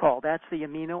protocol. That's the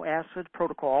amino acid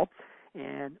protocol.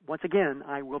 And once again,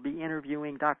 I will be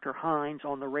interviewing Dr. Heinz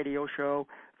on the radio show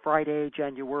Friday,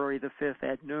 January the 5th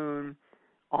at noon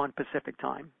on Pacific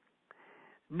time.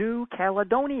 New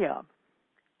Caledonia,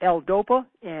 L-Dopa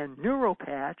and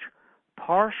Neuropatch,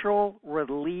 partial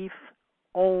relief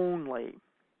only.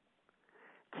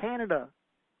 Canada,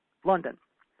 London,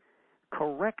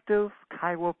 corrective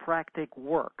chiropractic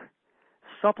work,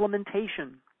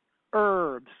 supplementation,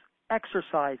 herbs,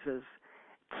 exercises,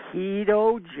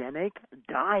 ketogenic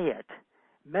diet,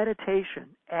 meditation,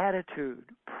 attitude,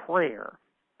 prayer.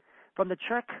 From the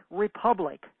Czech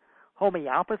Republic,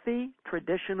 homeopathy,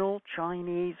 traditional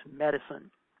Chinese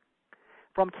medicine.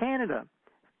 From Canada,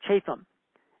 Chatham,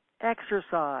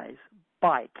 exercise,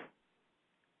 bike,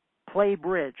 play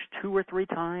bridge 2 or 3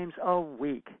 times a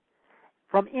week.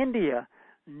 From India,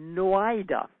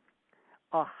 Noida,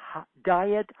 a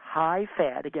diet high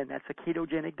fat, again that's a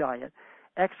ketogenic diet,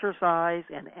 exercise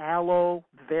and aloe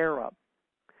vera.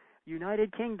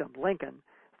 United Kingdom, Lincoln,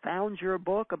 found your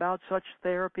book about such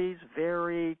therapies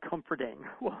very comforting.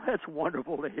 Well, that's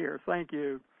wonderful to hear. Thank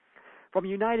you. From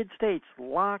United States,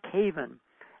 Lock Haven,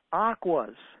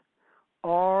 Aquas,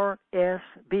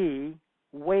 RSB,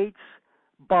 Weights,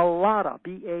 Balata,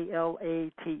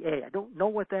 B-A-L-A-T-A. I don't know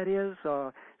what that is.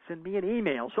 Send me an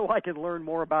email so I can learn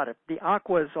more about it. The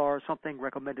Aquas are something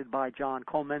recommended by John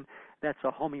Coleman. That's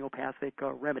a homeopathic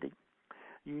remedy.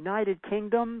 United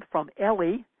Kingdom, from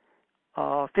Ellie,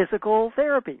 physical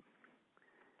therapy.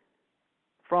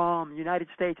 From United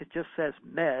States, it just says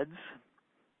meds.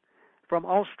 From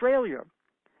Australia,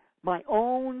 my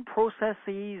own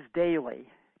processes daily,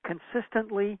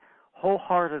 consistently,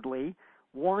 wholeheartedly,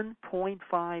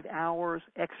 1.5 hours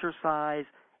exercise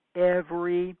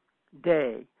every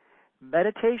day.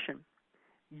 Meditation,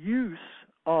 use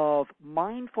of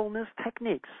mindfulness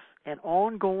techniques, and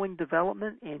ongoing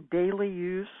development and daily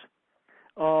use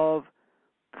of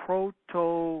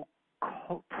protocols.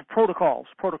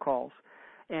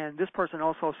 And this person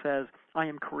also says, I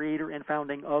am creator and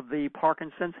founding of the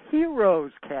Parkinson's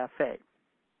Heroes Cafe.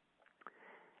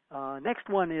 Next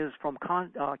one is from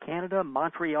Canada,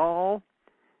 Montreal,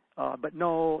 but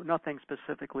nothing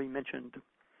specifically mentioned.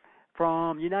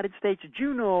 From United States,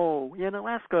 Juneau in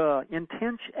Alaska,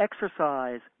 intense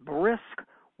exercise, brisk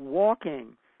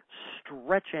walking,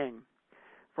 stretching.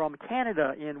 From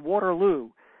Canada, in Waterloo,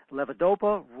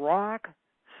 levodopa, rock,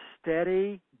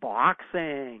 steady,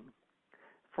 boxing.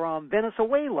 From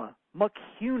Venezuela,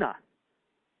 Macuna.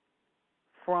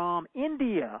 From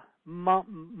India,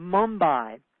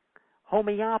 Mumbai,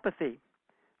 homeopathy.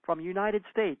 From United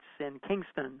States, in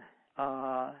Kingston,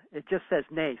 it just says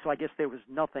nay, so I guess there was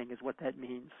nothing is what that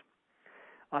means.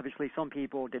 Obviously, some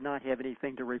people did not have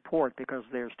anything to report because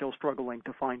they're still struggling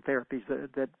to find therapies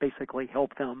that basically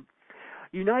help them.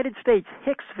 United States,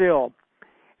 Hicksville,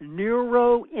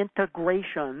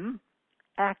 neurointegration,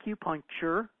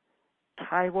 acupuncture,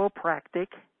 chiropractic.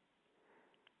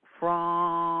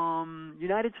 From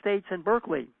United States and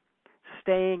Berkeley,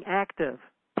 staying active,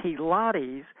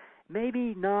 Pilates,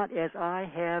 maybe not as I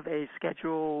have a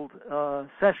scheduled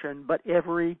session, but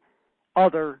every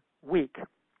other week.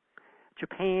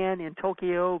 Japan, in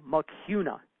Tokyo,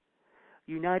 Macuna.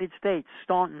 United States,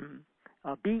 Staunton,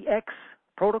 BX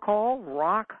protocol,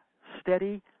 rock,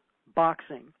 steady,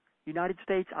 boxing. United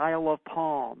States, Isle of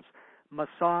Palms,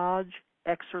 massage,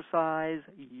 exercise,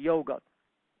 yoga.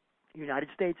 United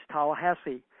States,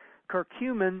 Tallahassee,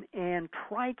 curcumin and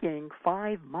triking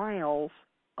 5 miles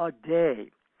a day.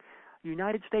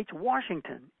 United States,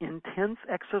 Washington, intense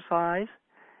exercise,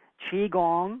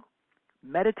 qigong,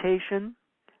 meditation,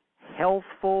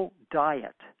 healthful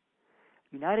diet.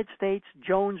 United States,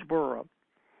 Jonesboro,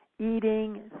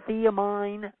 eating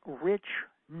thiamine-rich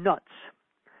nuts,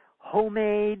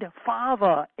 homemade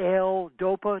fava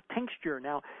L-dopa tincture.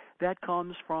 Now, that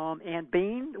comes from Aunt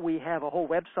Bean. We have a whole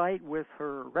website with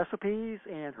her recipes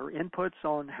and her inputs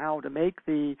on how to make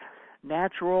the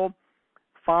natural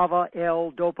fava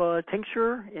L-dopa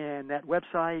tincture, and that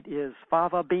website is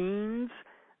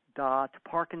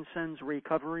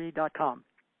favabeans.parkinsonsrecovery.com.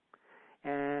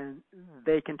 And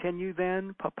they continue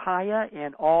then, papaya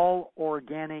and all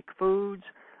organic foods,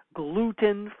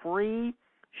 gluten-free,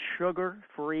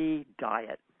 sugar-free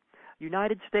diet.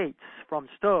 United States, from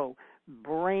Stowe,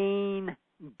 brain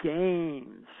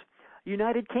gains.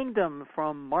 United Kingdom,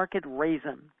 from Market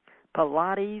Raisin,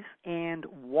 Pilates and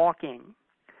walking.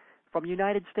 From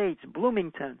United States,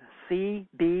 Bloomington,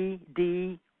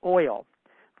 CBD oil.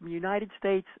 From United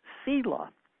States, Sela,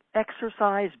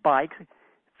 exercise bike,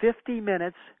 50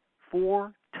 minutes,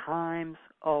 4 times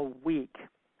a week.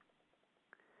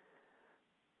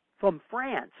 From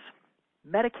France,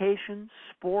 medication,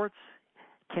 sports,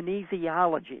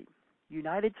 kinesiology.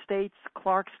 United States,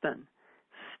 Clarkston,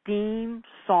 steam,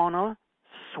 sauna,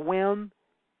 swim,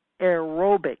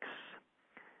 aerobics.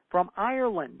 From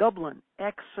Ireland, Dublin,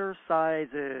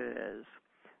 exercises.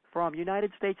 From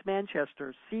United States,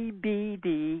 Manchester,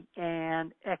 CBD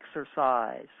and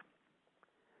exercise.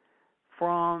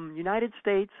 From United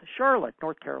States, Charlotte,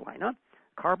 North Carolina,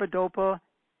 carbidopa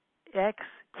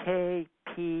XKPA.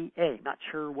 Not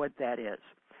sure what that is.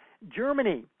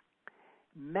 Germany,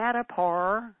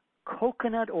 Matapar,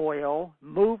 coconut oil,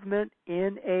 movement,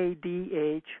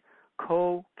 NADH,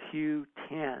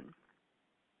 CoQ10.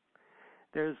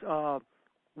 There's a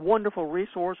wonderful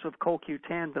resource of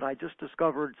CoQ10 that I just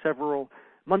discovered several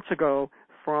months ago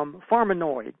from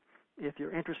Pharmanoid. If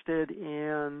you're interested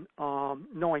in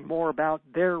knowing more about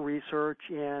their research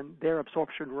and their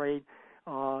absorption rate,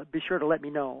 be sure to let me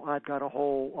know. I've got a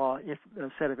whole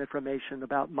set of information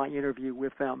about my interview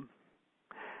with them.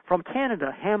 From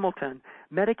Canada, Hamilton,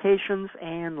 medications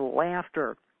and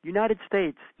laughter. United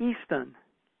States, Easton,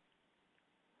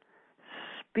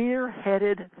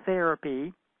 spearheaded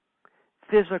therapy,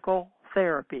 physical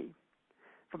therapy.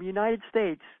 From United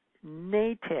States,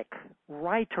 Natick,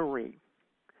 Ritery.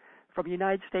 From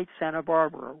United States, Santa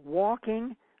Barbara,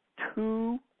 walking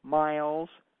 2 miles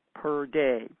per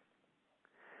day.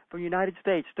 From United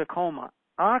States, Tacoma,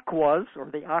 aquas, or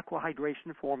the aqua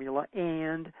hydration formula,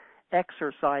 and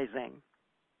exercising.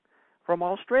 From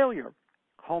Australia,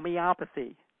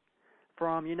 homeopathy.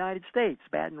 From United States,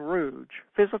 Baton Rouge,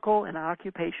 physical and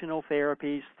occupational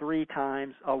therapies 3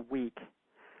 times a week.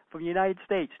 From the United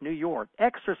States, New York,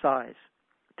 exercise,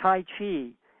 Tai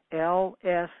Chi,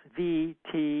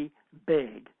 LSVT,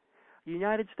 big.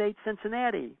 United States,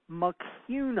 Cincinnati,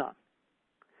 McCuna.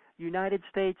 United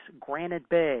States, Granite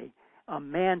Bay,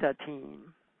 Amanda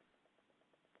team.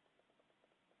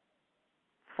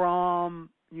 From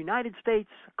United States,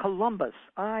 Columbus,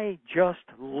 I just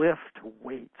lift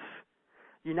weights.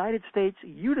 United States,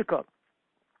 Utica,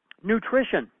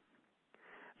 nutrition.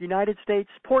 United States,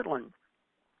 Portland,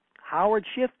 Howard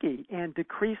Shifke, and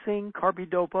decreasing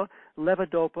carbidopa,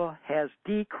 levodopa has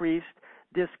decreased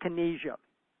dyskinesia.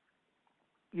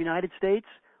 United States,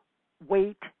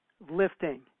 weight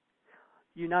lifting.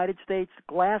 United States,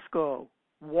 Glasgow,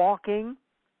 walking,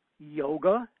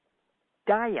 yoga,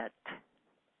 diet.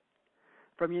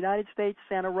 From United States,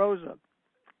 Santa Rosa,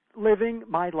 living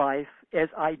my life as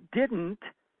I didn't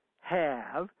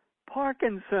have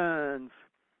Parkinson's.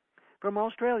 From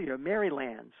Australia,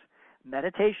 Maryland's,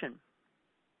 meditation.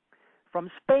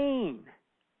 From Spain,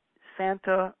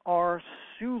 Santa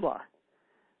Ursula,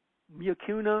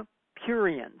 Mucuna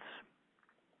Puriens.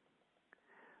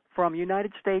 From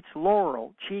United States,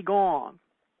 Laurel, Qigong.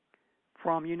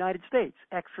 From United States,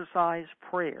 exercise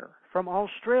prayer. From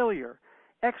Australia,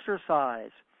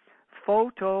 exercise,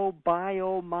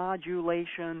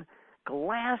 photobiomodulation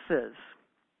glasses.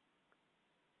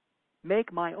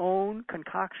 Make my own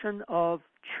concoction of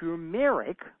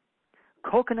turmeric,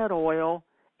 coconut oil,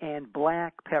 and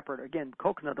black pepper. Again,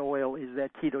 coconut oil is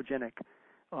that ketogenic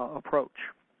approach.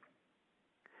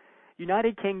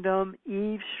 United Kingdom,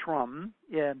 Evesham,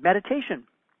 meditation.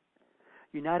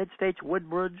 United States,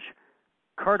 Woodbridge,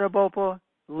 carbidopa,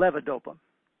 levodopa.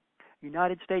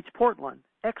 United States, Portland,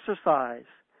 exercise,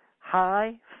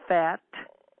 high fat,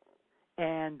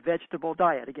 and vegetable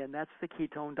diet. Again, that's the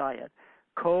ketone diet.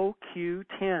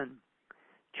 CoQ10,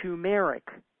 turmeric,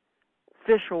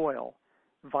 fish oil,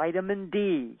 vitamin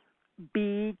D,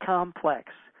 B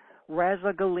complex,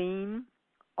 rasagiline,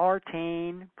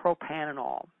 artane,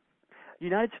 propanol.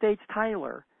 United States,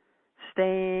 Tyler,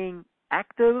 staying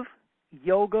active,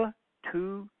 yoga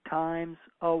 2 times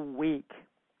a week.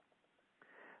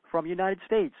 From United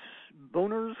States,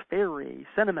 Booner's Ferry,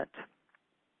 Cinnamon.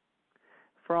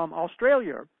 From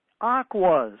Australia,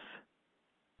 aquas,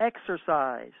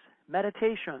 exercise,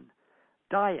 meditation,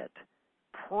 diet,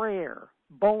 prayer,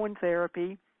 Bowen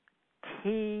therapy,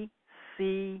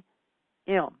 TCM.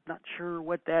 Not sure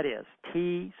what that is.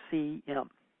 TCM.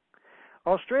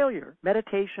 Australia,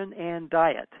 meditation and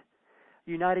diet.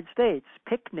 United States,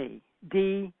 Pickney,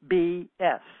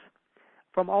 DBS.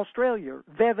 From Australia,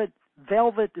 velvet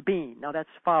bean. Now that's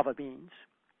fava beans.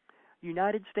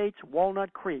 United States,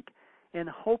 Walnut Creek. And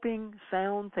hoping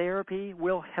sound therapy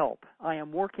will help. I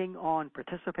am working on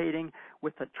participating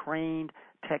with a trained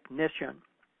technician.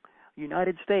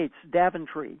 United States,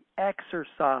 Daventry,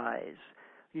 exercise.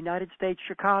 United States,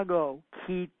 Chicago,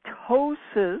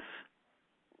 ketosis,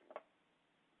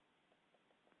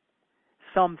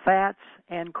 some fats,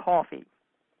 and coffee.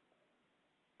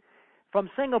 From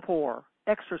Singapore,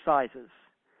 exercises.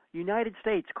 United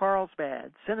States,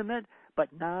 Carlsbad, cinnamon, but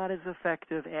not as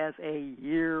effective as a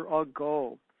year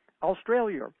ago.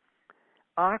 Australia,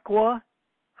 aqua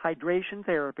hydration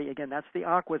therapy, again, that's the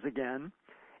aquas again,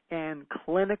 and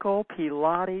clinical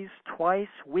Pilates twice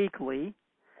weekly.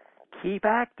 Keep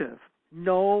active.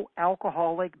 No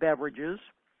alcoholic beverages,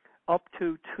 up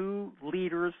to 2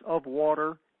 liters of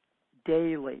water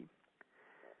daily.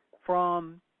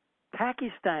 From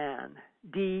Pakistan,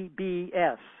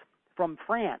 DBS. From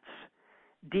France,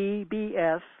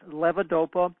 DBS,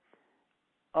 levodopa,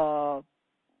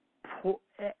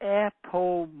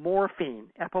 apomorphine.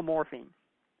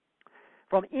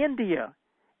 From India,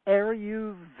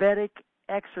 Ayurvedic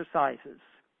exercises.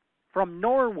 From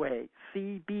Norway,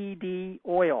 CBD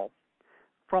oil.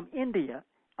 From India,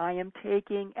 I am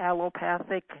taking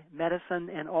allopathic medicine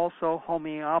and also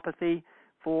homeopathy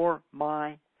for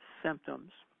my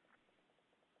symptoms.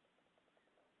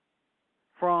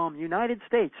 From United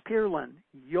States, Pearland,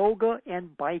 yoga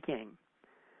and biking.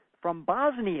 From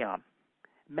Bosnia,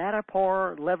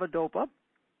 Matapor levodopa.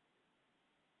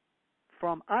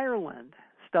 From Ireland,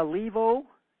 Stalivo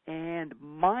and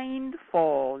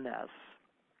mindfulness.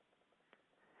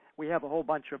 We have a whole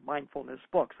bunch of mindfulness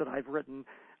books that I've written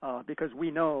because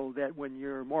we know that when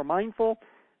you're more mindful,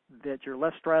 that you're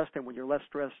less stressed, and when you're less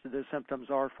stressed, the symptoms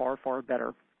are far, far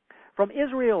better. From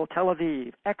Israel, Tel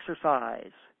Aviv,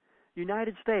 exercise.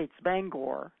 United States,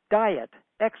 Bangor, diet,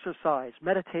 exercise,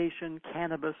 meditation,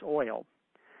 cannabis oil.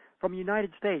 From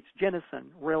United States,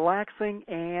 Jenison, relaxing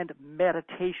and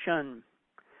meditation.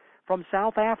 From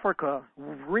South Africa,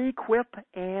 requip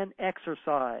and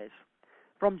exercise.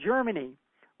 From Germany,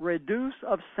 reduce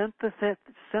of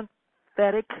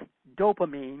synthetic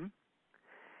dopamine,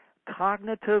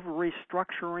 cognitive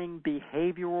restructuring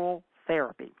behavioral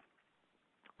therapy.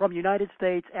 From United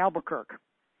States, Albuquerque,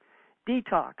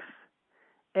 detox,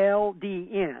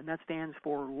 LDN, that stands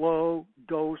for low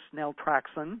dose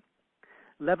naltrexone,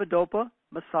 levodopa,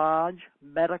 massage,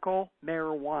 medical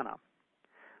marijuana.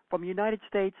 From United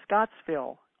States,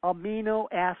 Scottsville, amino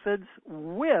acids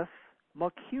with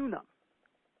mucuna.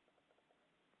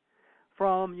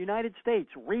 From United States,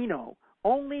 Reno,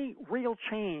 only real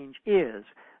change is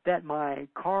that my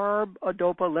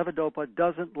carbidopa levodopa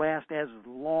doesn't last as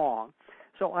long.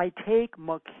 So I take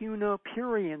mucuna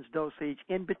pruriens dosage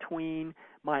in between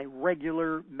my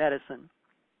regular medicine.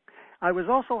 I was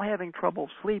also having trouble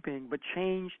sleeping, but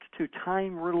changed to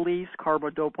time-release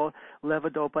carbidopa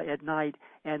levodopa at night,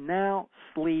 and now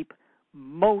sleep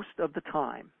most of the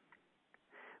time.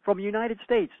 From the United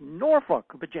States, Norfolk,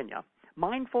 Virginia,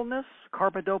 mindfulness,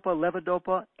 carbidopa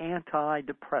levodopa,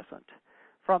 antidepressant.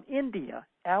 From India,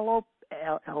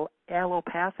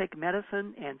 allopathic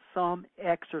medicine and some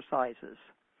exercises.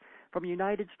 From the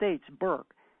United States,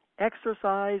 Burke,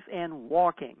 exercise and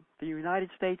walking. The United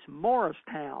States,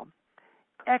 Morristown,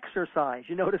 exercise.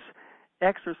 You notice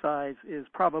exercise is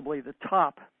probably the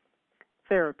top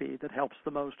therapy that helps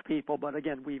the most people, but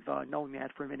again, we've known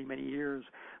that for many, many years.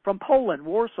 From Poland,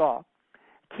 Warsaw,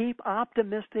 keep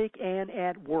optimistic and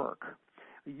at work.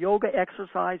 Yoga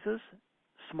exercises,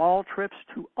 small trips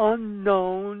to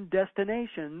unknown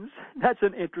destinations. That's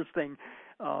an interesting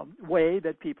way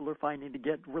that people are finding to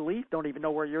get relief. Don't even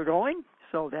know where you're going,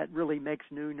 so that really makes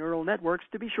new neural networks,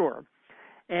 to be sure.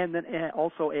 And then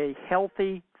also a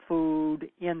healthy food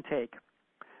intake.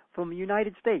 From the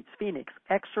United States, Phoenix,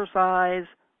 exercise,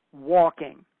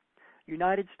 walking.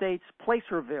 United States,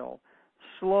 Placerville,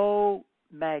 slow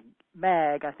mag,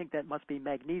 I think that must be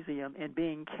magnesium, and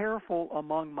being careful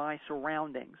among my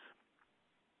surroundings.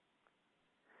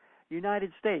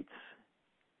 United States,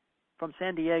 from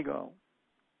San Diego,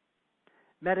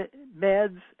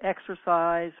 meds,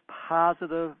 exercise,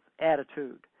 positive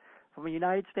attitude. From the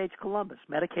United States, Columbus,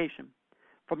 medication.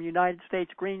 From the United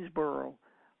States, Greensboro,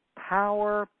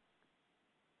 power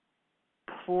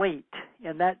plate,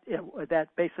 and that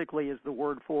basically is the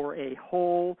word for a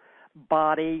whole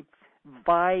body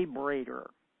vibrator.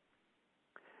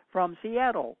 From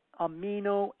Seattle,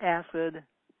 amino acid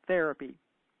therapy.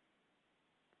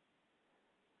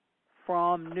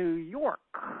 From New York,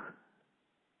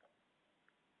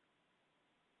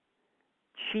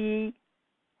 Chi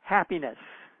Happiness.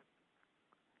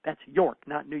 That's York,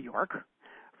 not New York.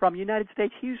 From United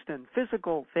States, Houston,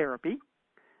 physical therapy.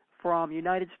 From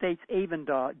United States,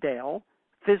 Avondale,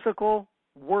 physical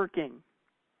working.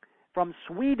 From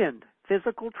Sweden,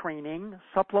 physical training,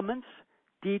 supplements,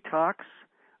 detox,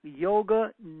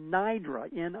 yoga nidra,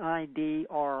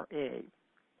 N-I-D-R-A.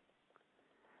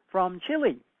 From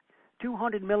Chile,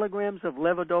 200 milligrams of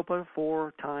levodopa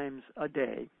 4 times a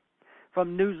day.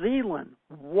 From New Zealand,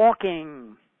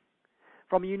 walking.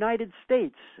 From the United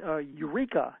States,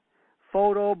 Eureka,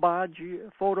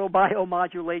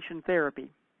 photobiomodulation therapy.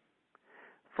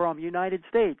 From United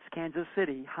States, Kansas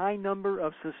City, high number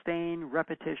of sustained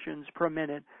repetitions per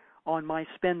minute on my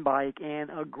spin bike,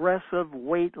 and aggressive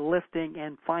weight lifting,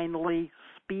 and finally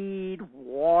speed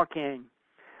walking.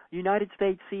 United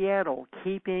States, Seattle,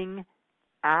 keeping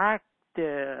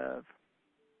active.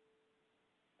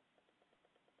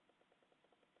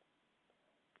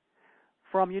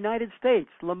 From United States,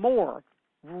 Lemoore,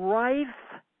 Rife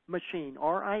machine,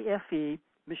 R-I-F-E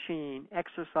machine,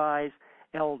 exercise,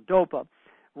 L-DOPA.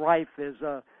 Rife is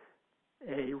a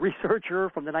researcher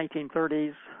from the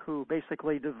 1930s who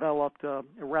basically developed a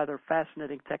rather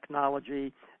fascinating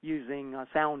technology using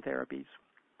sound therapies.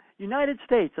 United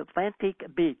States, Atlantic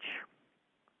Beach,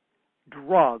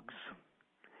 drugs.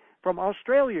 From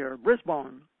Australia,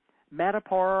 Brisbane,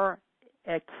 Matapar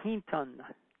Ekinton.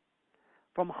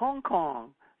 From Hong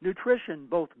Kong, nutrition,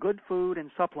 both good food and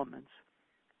supplements.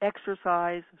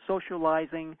 Exercise,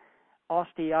 socializing,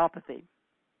 osteopathy.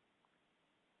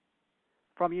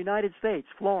 From United States,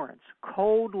 Florence,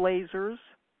 cold lasers,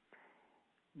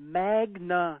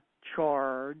 magna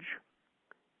charge,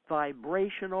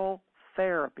 vibrational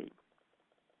therapy.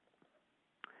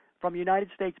 From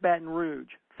United States, Baton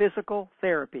Rouge, physical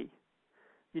therapy.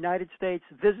 United States,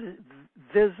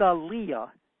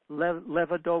 Visalia,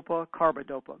 levodopa,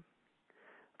 carbidopa.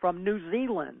 From New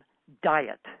Zealand,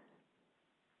 diet.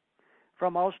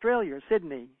 From Australia,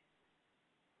 Sydney,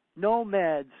 no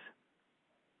meds.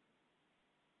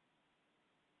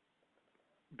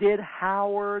 Did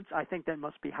Howard's, I think that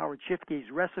must be Howard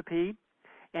Schiffke's recipe,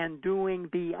 and doing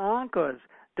Bianca's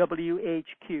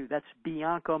WHQ. That's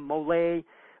Bianca Mollet.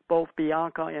 Both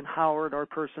Bianca and Howard are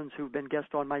persons who've been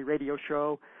guests on my radio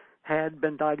show, had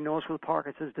been diagnosed with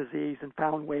Parkinson's disease, and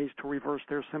found ways to reverse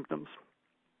their symptoms.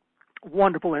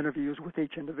 Wonderful interviews with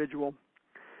each individual.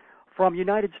 From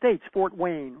United States, Fort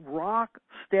Wayne, Rock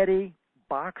Steady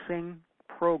Boxing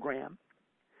Program.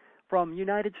 From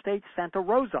United States, Santa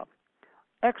Rosa,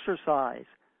 exercise,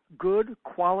 good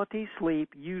quality sleep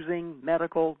using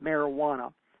medical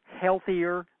marijuana,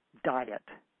 healthier diet.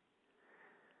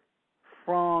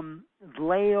 From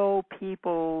Leo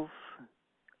Peoples,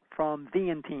 from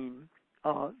Vientine,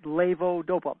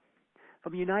 levodopa.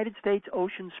 From United States,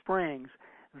 Ocean Springs,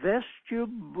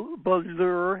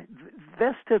 vestibular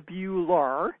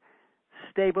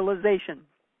stabilization.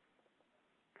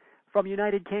 From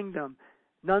United Kingdom,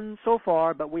 none so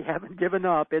far, but we haven't given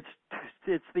up. It's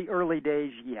the early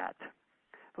days yet.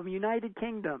 From United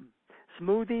Kingdom,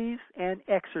 smoothies and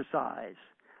exercise.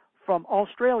 From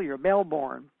Australia,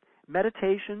 Melbourne,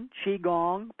 meditation,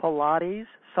 qigong, Pilates,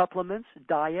 supplements,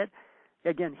 diet.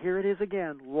 Again, here it is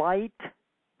again, light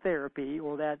therapy,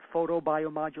 or that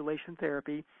photobiomodulation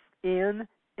therapy, NAET,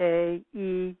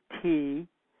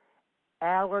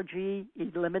 allergy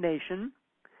elimination.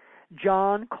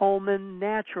 John Coleman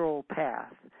Natural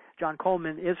Path. John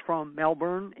Coleman is from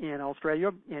Melbourne in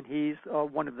Australia, and he's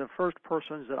one of the first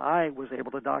persons that I was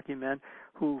able to document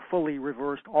who fully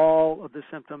reversed all of the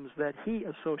symptoms that he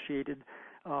associated.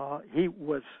 He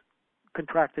was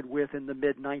contracted with in the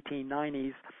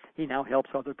mid-1990s. He now helps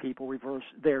other people reverse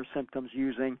their symptoms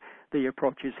using the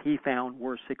approaches he found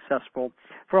were successful.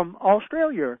 From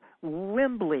Australia,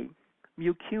 Wembley,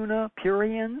 Mucuna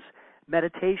Purians,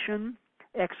 meditation,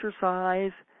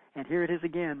 exercise, and here it is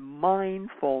again,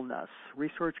 mindfulness.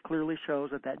 Research clearly shows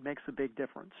that that makes a big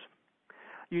difference.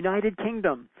 United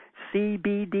Kingdom,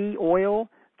 CBD oil,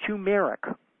 turmeric.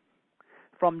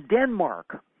 From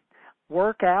Denmark,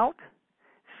 workout,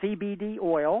 CBD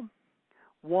oil,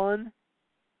 1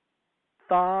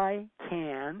 thigh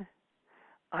can.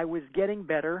 I was getting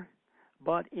better,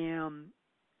 but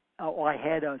I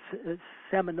had a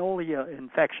salmonella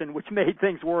infection, which made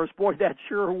things worse. Boy, that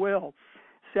sure will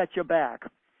set you back.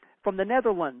 From the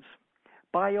Netherlands,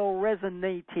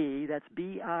 Bioresonate, that's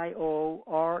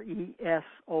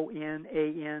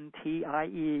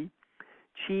Bioresonantie,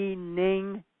 Chi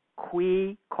Ning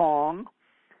Kui Kong,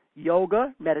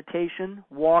 yoga, meditation,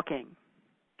 walking.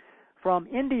 From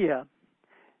India,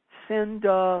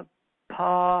 Sinda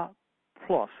Pa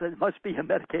Plus. It must be a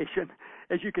medication.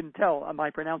 As you can tell, my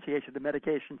pronunciation of the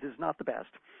medications is not the best.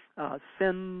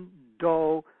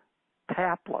 Sindopaplus.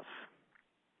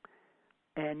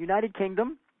 And United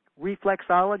Kingdom,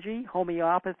 reflexology,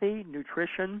 homeopathy,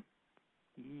 nutrition,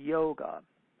 yoga.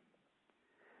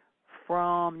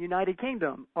 From United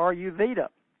Kingdom, Ayurveda.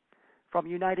 From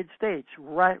United States,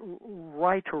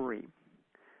 Ritery.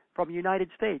 From United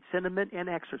States, cinnamon and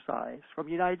exercise. From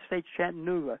United States,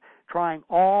 Chattanooga, trying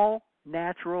all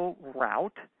natural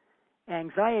route.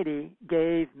 Anxiety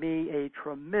gave me a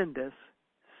tremendous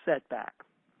setback,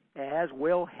 as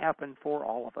will happen for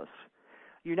all of us.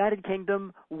 United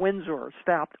Kingdom, Windsor,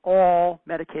 stopped all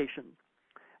medication.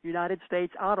 United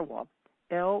States, Ottawa,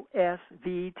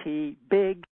 LSVT,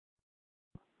 big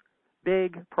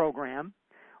program,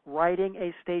 riding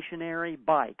a stationary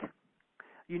bike.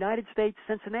 United States,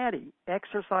 Cincinnati,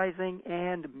 exercising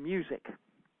and music.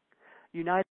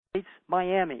 United States,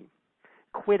 Miami,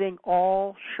 quitting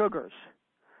all sugars,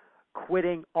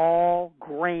 quitting all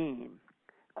grain,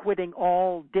 quitting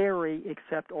all dairy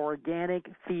except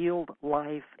organic field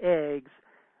life eggs,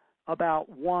 about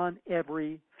one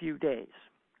every few days.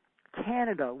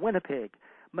 Canada, Winnipeg,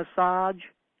 massage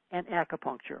and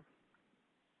acupuncture.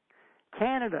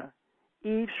 Canada,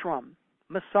 Evesham,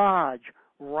 massage,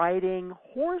 riding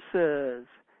horses,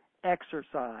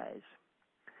 exercise.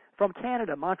 From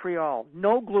Canada, Montreal,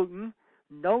 no gluten,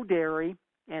 no dairy,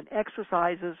 and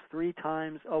exercises 3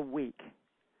 times a week.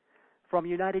 From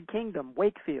United Kingdom,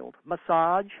 Wakefield,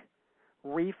 massage,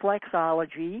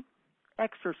 reflexology,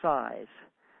 exercise.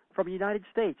 From United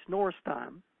States,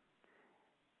 Norristown,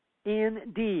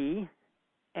 ND,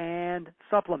 and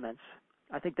supplements.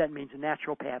 I think that means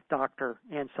naturopath, doctor,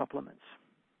 and supplements.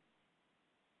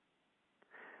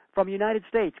 From United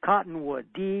States, Cottonwood,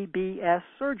 DBS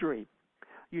surgery.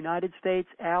 United States,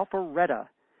 Alpharetta,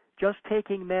 just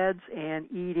taking meds and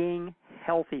eating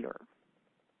healthier.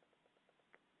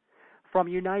 From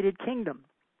United Kingdom,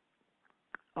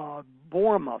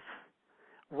 Bournemouth,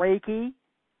 Reiki,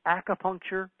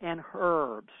 acupuncture, and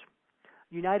herbs.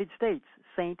 United States,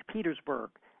 St. Petersburg,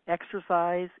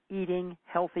 exercise, eating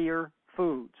healthier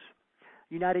foods.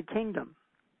 United Kingdom,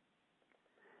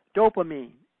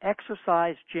 dopamine,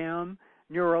 exercise gym,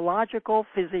 neurological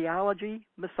physiology,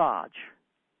 massage.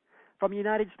 From the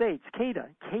United States,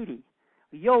 Katie,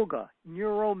 yoga,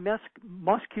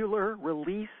 neuromuscular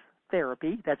release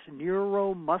therapy, that's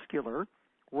neuromuscular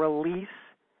release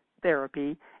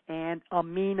therapy, and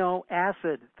amino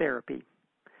acid therapy.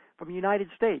 From the United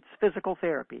States, physical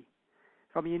therapy.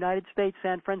 From the United States,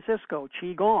 San Francisco,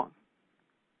 Qigong.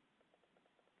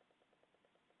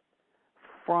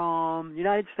 From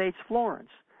United States, Florence,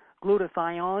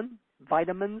 glutathione,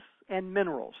 vitamins, and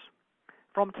minerals.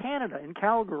 From Canada, in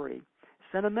Calgary,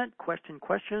 sentiment,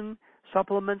 question,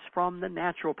 supplements from the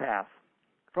naturopath.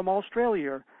 From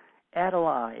Australia,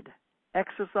 Adelaide,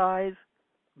 exercise,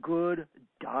 good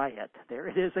diet. There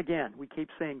it is again. We keep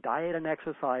saying diet and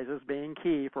exercise as being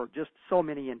key for just so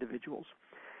many individuals.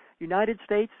 United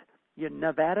States,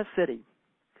 Nevada City.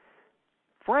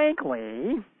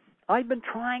 Frankly, I've been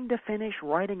trying to finish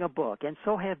writing a book and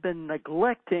so have been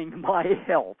neglecting my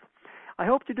health. I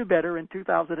hope to do better in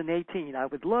 2018. I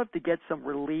would love to get some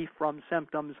relief from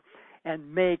symptoms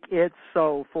and make it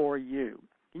so for you.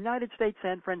 United States,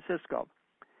 San Francisco.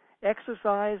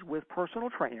 Exercise with personal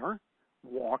trainer,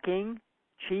 walking,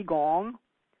 qigong,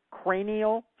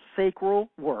 cranial sacral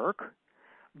work,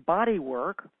 body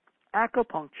work,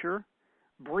 acupuncture,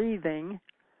 breathing,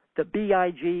 the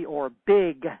BIG or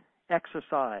big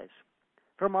exercise.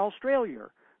 From Australia,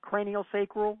 cranial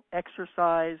sacral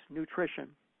exercise nutrition.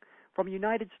 From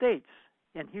United States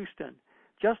in Houston,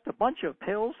 just a bunch of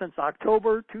pills since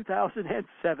October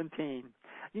 2017.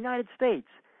 United States,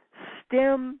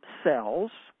 stem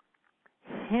cells,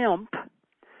 hemp,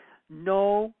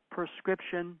 no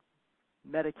prescription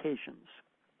medications.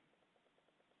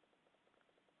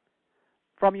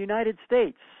 From United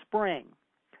States, spring,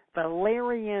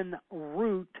 valerian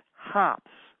root hops,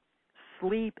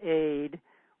 sleep aid,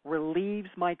 relieves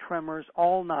my tremors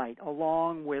all night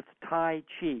along with Tai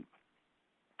Chi.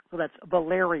 So that's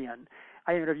valerian.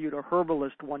 I interviewed a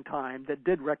herbalist one time that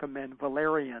did recommend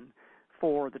valerian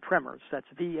for the tremors. That's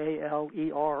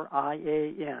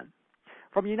Valerian.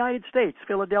 From the United States,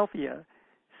 Philadelphia,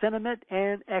 sentiment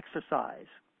and exercise.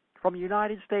 From the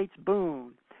United States,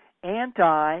 Boone,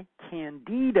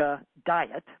 anti-candida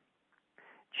diet,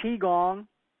 qigong,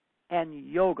 and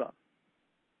yoga.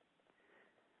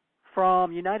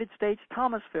 From United States,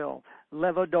 Thomasville,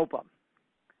 levodopa.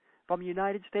 From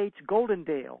United States,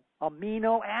 Goldendale,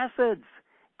 amino acids,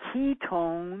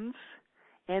 ketones,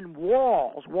 and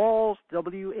WALS. WALS,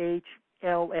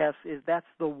 W-H-L-S, that's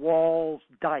the WALS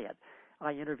diet.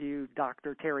 I interviewed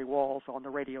Dr. Terry Walls on the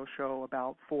radio show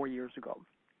about 4 years ago.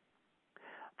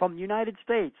 From the United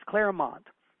States, Claremont,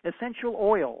 essential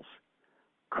oils,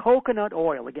 coconut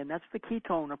oil, again, that's the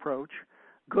ketone approach,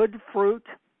 good fruit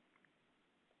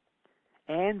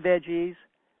and veggies,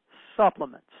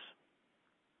 supplements.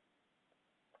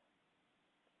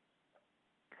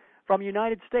 From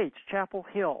United States, Chapel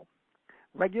Hill,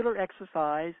 regular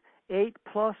exercise,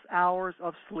 8+ hours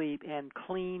of sleep, and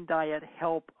clean diet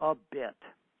help a bit.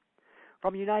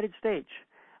 From United States,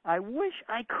 I wish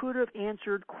I could have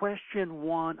answered question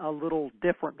 1 a little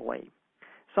differently.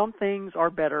 Some things are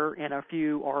better and a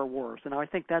few are worse, and I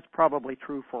think that's probably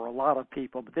true for a lot of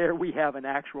people, but there we have an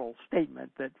actual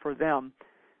statement that for them,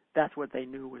 that's what they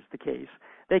knew was the case.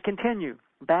 They continue,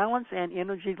 balance and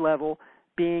energy level,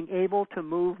 being able to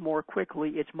move more quickly,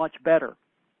 it's much better.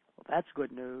 Well, that's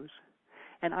good news.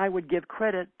 And I would give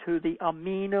credit to the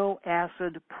amino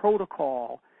acid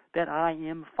protocol that I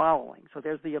am following. So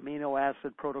there's the amino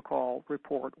acid protocol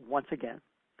report once again.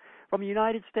 From the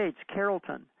United States,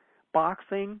 Carrollton,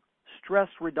 boxing, stress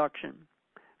reduction.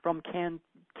 From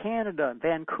Canada,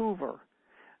 Vancouver,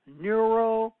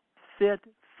 NeuroFit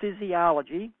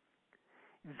Physiology,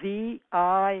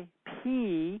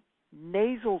 VIP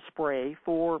nasal spray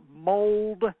for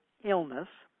mold illness,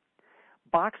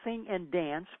 boxing and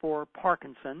dance for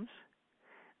Parkinson's,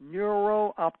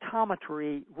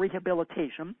 neurooptometry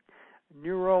rehabilitation.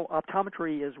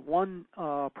 Neurooptometry is one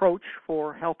approach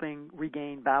for helping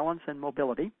regain balance and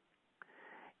mobility.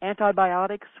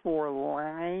 Antibiotics for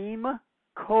Lyme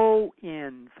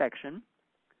co-infection.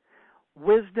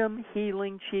 Wisdom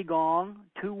Healing Qigong,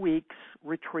 2 weeks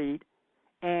retreat,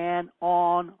 and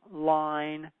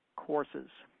online courses.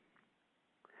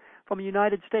 From the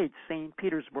United States, St.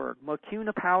 Petersburg,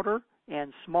 mucuna powder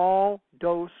and small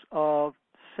dose of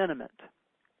cinnamon.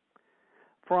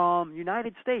 From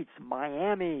United States,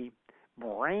 Miami,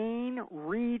 brain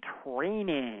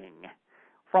retraining.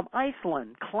 From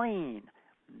Iceland, Klein,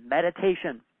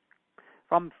 meditation.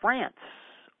 From France,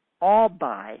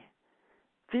 Albi,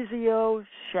 physio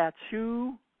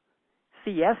shiatsu,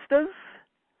 siestas,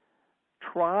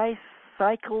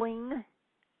 tricycling,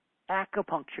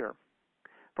 acupuncture.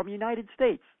 From the United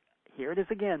States, here it is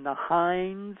again, the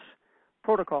Hines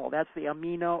protocol. That's the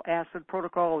amino acid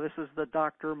protocol. This is the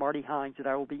Dr. Marty Hines that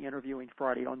I will be interviewing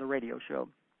Friday on the radio show.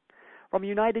 From the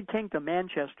United Kingdom,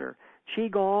 Manchester,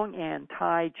 Qigong and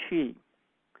Tai Chi.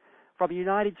 From the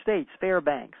United States,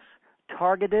 Fairbanks,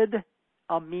 targeted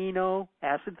amino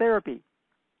acid therapy.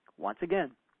 Once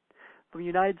again, from the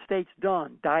United States,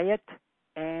 Dunn, diet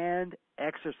and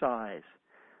exercise.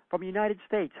 From the United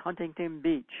States, Huntington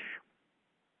Beach.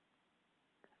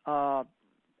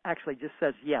 Actually just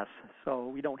says yes, so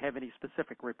we don't have any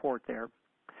specific report there.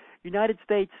 United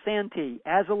States, Santee,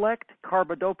 Azilect,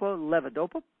 Carbidopa,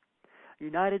 Levodopa.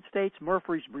 United States,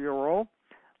 Murfreesboro,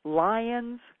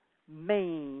 Lion's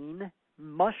Mane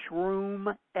mushroom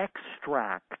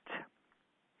extract.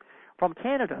 From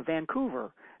Canada,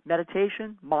 Vancouver,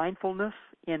 meditation, mindfulness,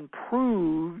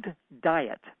 improved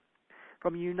diet.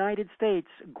 From the United States,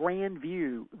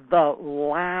 Grandview, the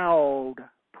Loud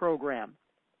program.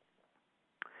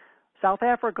 South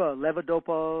Africa,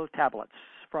 Levodopa tablets.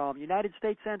 From United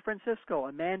States, San Francisco,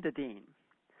 Amandadine.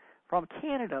 From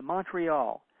Canada,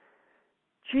 Montreal,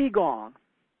 Qigong,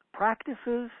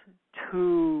 practices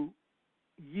to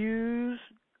use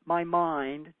my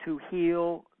mind to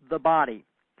heal the body,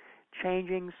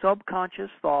 changing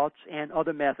subconscious thoughts and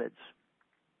other methods.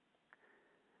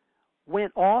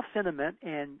 Went off sentiment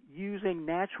and using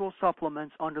natural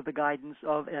supplements under the guidance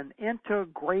of an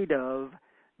integrative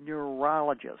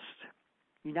neurologist.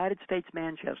 United States,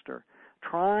 Manchester,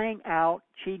 trying out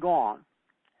Qigong.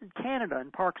 Canada,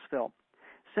 in Parksville,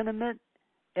 Cinnamon,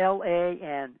 LA,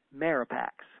 and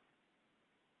Maripax.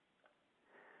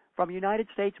 From United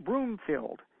States,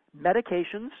 Broomfield,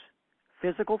 medications,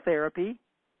 physical therapy,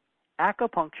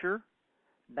 acupuncture,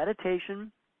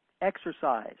 meditation,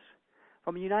 exercise.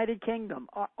 From the United Kingdom,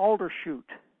 Aldershot,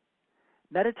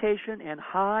 meditation and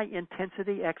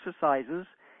high-intensity exercises,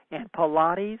 and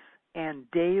Pilates and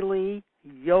daily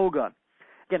yoga.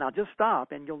 Again, I'll just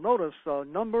stop, and you'll notice a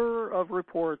number of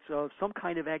reports of some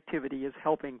kind of activity is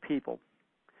helping people.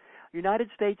 United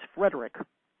States, Frederick,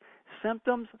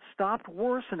 symptoms stopped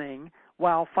worsening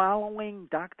while following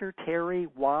Dr. Terry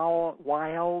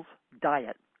Weil's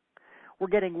diet. Were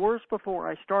getting worse before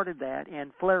I started that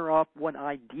and flare up when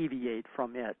I deviate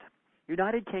from it.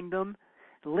 United Kingdom,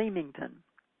 Leamington,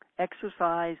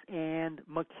 exercise and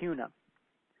McCuna.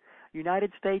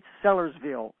 United States,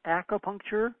 Sellersville,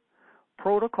 acupuncture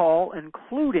protocol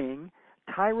including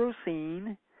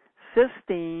tyrosine,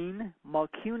 cysteine,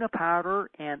 McCuna powder,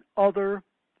 and other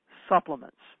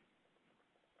supplements.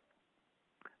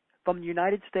 From the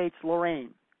United States,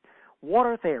 Lorraine,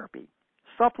 water therapy,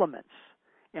 supplements,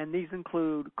 and these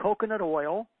include coconut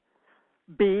oil,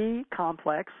 B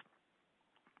complex,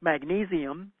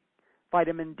 magnesium,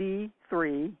 vitamin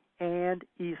D3, and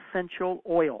essential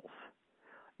oils.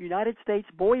 United States,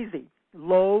 Boise,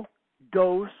 low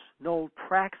dose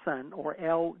naltrexone or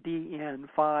LDN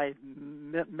 5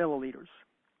 milliliters.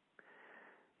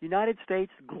 United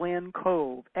States, Glen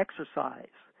Cove, exercise.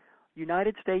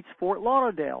 United States, Fort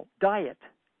Lauderdale, diet,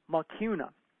 McCuna.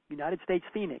 United States,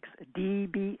 Phoenix,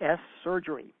 DBS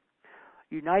surgery.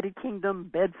 United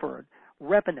Kingdom, Bedford,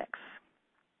 Repinex.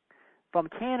 From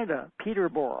Canada,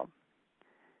 Peterborough,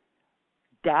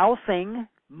 dowsing,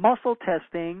 muscle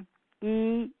testing,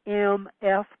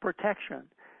 EMF protection.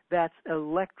 That's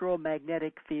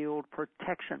electromagnetic field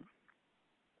protection.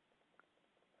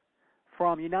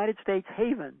 From United States,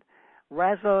 Haven,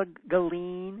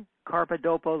 razogaline,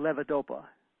 carbidopa, levodopa.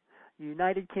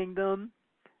 United Kingdom,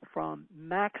 from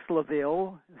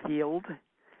Maxlaville, Field,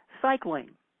 cycling.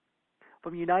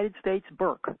 From United States,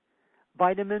 Burke,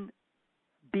 vitamin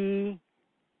B12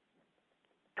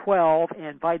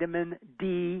 and vitamin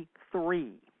D3.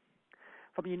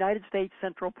 From the United States,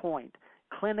 Central Point,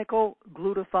 clinical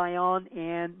glutathione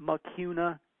and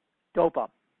McCuna dopa.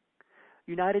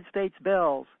 United States,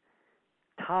 Bells,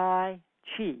 Tai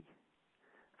Chi.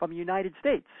 From the United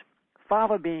States,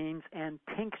 fava beans and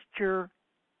tincture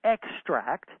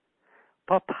extract,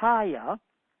 papaya,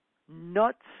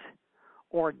 nuts,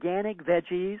 organic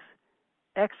veggies,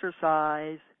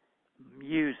 exercise,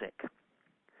 music.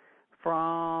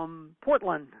 From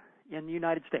Portland in the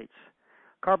United States,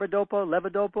 carbidopa,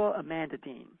 levodopa,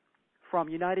 amandadine. From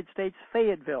United States,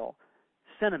 Fayetteville,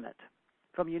 cinnamon.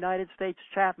 From United States,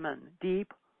 Chapman,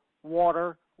 deep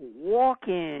water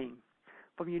walking.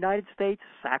 From United States,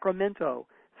 Sacramento,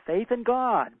 faith in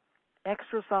God,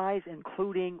 exercise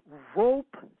including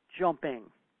rope jumping.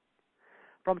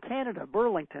 From Canada,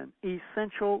 Burlington,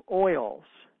 essential oils.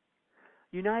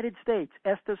 United States,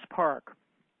 Estes Park,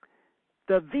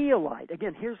 the Violite.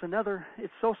 Again, here's another,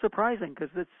 it's so surprising because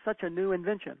it's such a new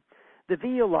invention. The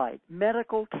Violite,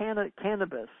 medical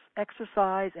cannabis,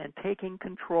 exercise and taking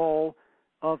control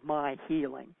of my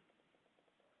healing.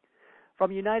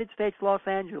 From United States, Los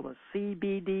Angeles,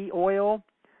 CBD oil,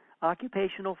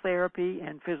 occupational therapy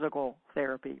and physical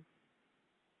therapy.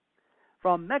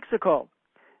 From Mexico,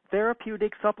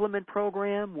 therapeutic supplement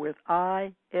program with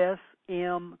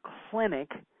ISM Clinic,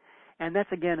 and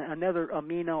that's again another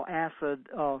amino acid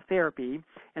therapy,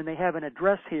 and they have an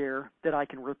address here that I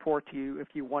can report to you if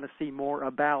you want to see more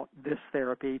about this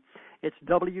therapy. It's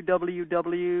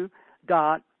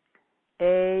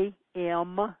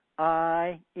www.aminomIcs.com.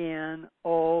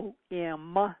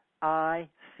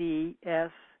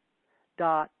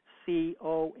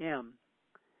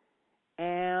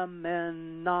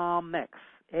 Aminomix,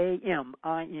 AminomIcs.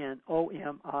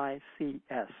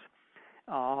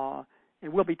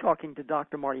 And we'll be talking to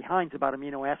Dr. Marty Hines about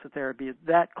amino acid therapy.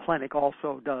 That clinic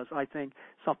also does, I think,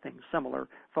 something similar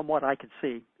from what I could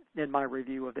see in my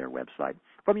review of their website.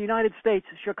 From the United States,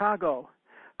 Chicago,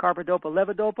 carbidopa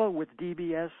levodopa with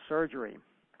DBS surgery.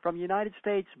 From the United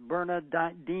States,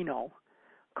 Bernardino,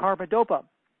 carbidopa.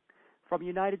 From the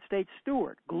United States,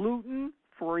 Stewart,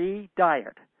 gluten-free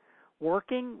diet,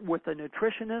 working with a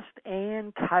nutritionist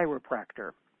and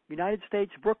chiropractor. United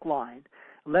States, Brookline,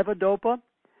 levodopa,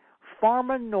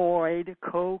 Pharmanoid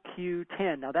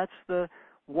CoQ10. Now, that's the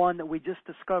one that we just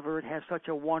discovered has such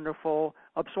a wonderful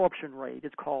absorption rate.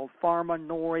 It's called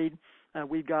Pharmanoid.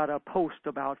 We've got a post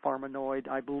about Pharmanoid,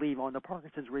 I believe, on the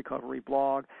Parkinson's Recovery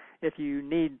blog. If you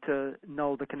need to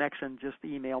know the connection, just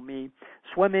email me.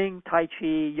 Swimming, Tai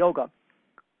Chi, yoga.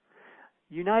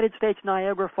 United States,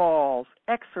 Niagara Falls,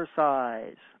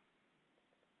 exercise.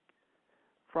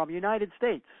 From United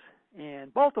States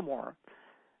and Baltimore,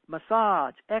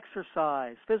 massage,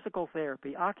 exercise, physical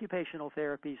therapy, occupational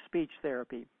therapy, speech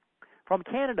therapy. From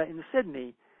Canada in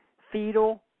Sydney,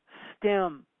 fetal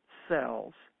stem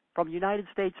cells. From United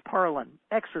States, Parlin,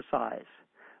 exercise.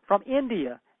 From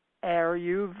India,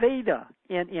 Ayurveda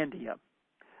in India.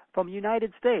 From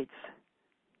United States,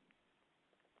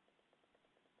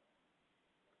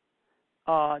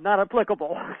 not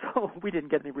applicable, so we didn't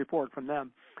get any report from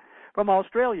them. From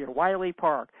Australia, Wiley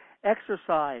Park,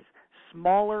 exercise,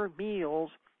 smaller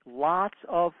meals, lots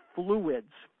of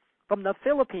fluids. From the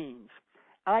Philippines,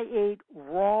 I ate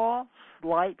raw,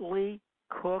 slightly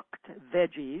cooked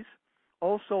veggies,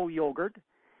 also yogurt,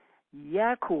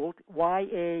 Yakult,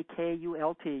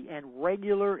 Y-A-K-U-L-T, and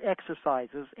regular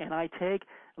exercises, and I take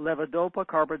levodopa,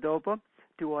 carbidopa,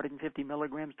 250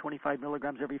 milligrams, 25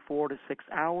 milligrams every 4 to 6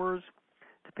 hours.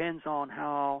 Depends on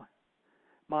how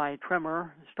my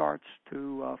tremor starts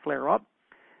to flare up.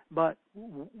 But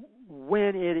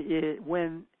when it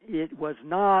was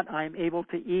not, I'm able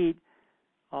to eat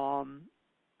all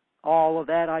of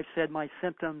that. I've said my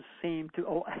symptoms seem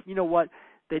to, you know what,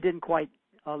 they didn't quite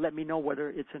let me know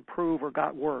whether it's improved or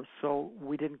got worse, so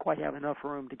we didn't quite have enough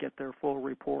room to get their full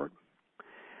report.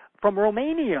 From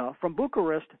Romania, from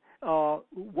Bucharest,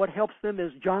 what helps them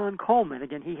is John Coleman.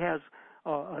 Again, he has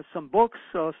some books,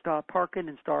 Stop Parking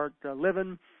and Start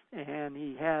Living, and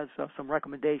he has some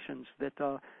recommendations that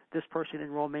this person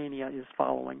in Romania is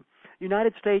following.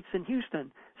 United States in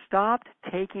Houston stopped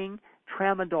taking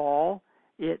tramadol.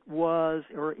 It was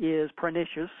or is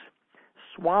pernicious.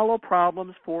 Swallow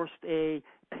problems forced a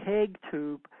peg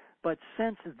tube, but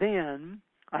since then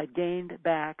I gained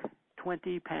back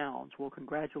 20 pounds. Well,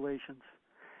 congratulations.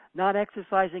 Not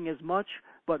exercising as much,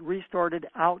 but restarted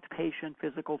outpatient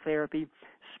physical therapy.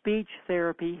 Speech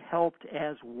therapy helped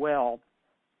as well.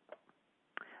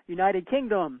 United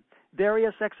Kingdom,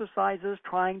 various exercises,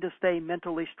 trying to stay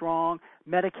mentally strong,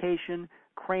 medication,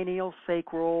 cranial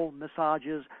sacral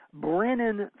massages,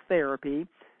 Brennan therapy.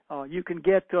 You can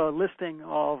get a listing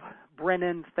of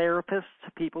Brennan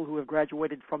therapists, people who have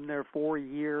graduated from their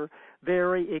 4-year,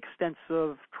 very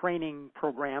extensive training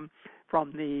program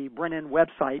from the Brennan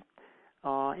website.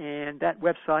 And that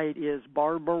website is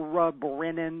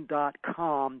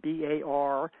barbarabrennan.com,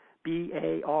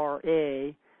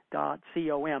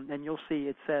 BARBARA.com, and you'll see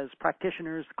it says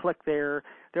practitioners. Click there.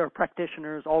 There are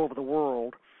practitioners all over the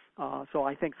world. So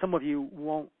I think some of you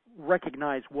won't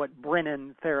recognize what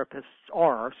Brennan therapists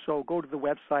are, so go to the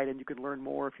website and you can learn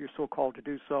more if you're so called to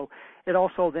do so. It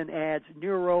also then adds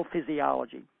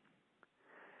neurophysiology.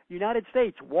 United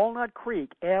States, Walnut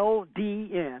Creek,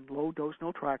 LDN, low-dose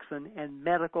naltrexone, and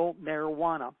medical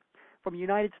marijuana. From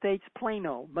United States,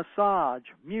 Plano, massage,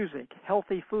 music,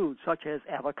 healthy foods such as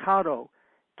avocado,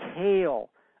 kale,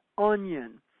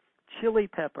 onion, chili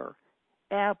pepper,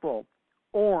 apple,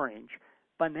 orange,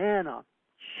 banana,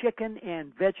 chicken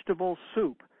and vegetable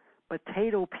soup,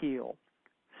 potato peel,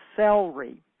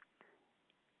 celery,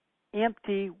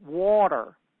 empty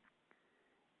water.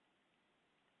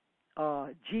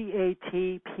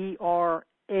 GATPR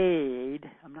aid.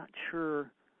 I'm not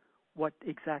sure what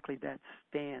exactly that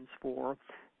stands for.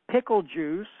 Pickle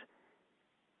juice,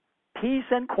 peace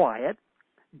and quiet,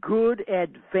 good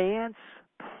advance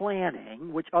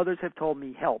planning, which others have told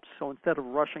me helps. So instead of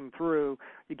rushing through,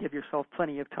 you give yourself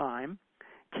plenty of time.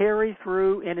 Carry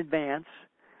through in advance,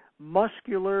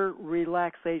 muscular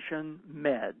relaxation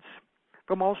meds.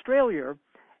 From Australia,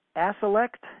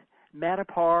 Aselect,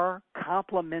 Matapar,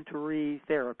 complementary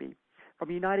therapy. From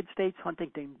the United States,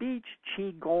 Huntington Beach,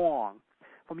 Qigong.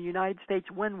 From the United States,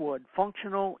 Wynwood,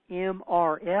 functional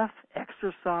MRF,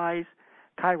 exercise,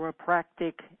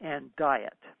 chiropractic, and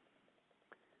diet.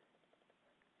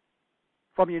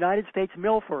 From the United States,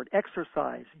 Milford,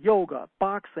 exercise, yoga,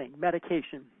 boxing,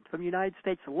 medication. From the United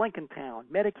States, Lincolntown,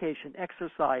 medication,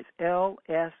 exercise,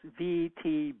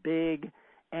 LSVT, big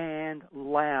and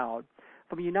loud.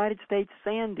 From the United States,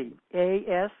 Sandy,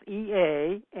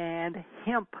 ASEA, and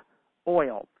hemp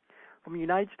oil. From the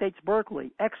United States,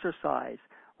 Berkeley, exercise,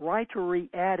 Rytary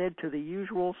added to the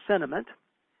usual sentiment,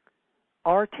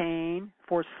 Artane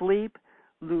for sleep,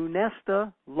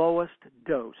 Lunesta lowest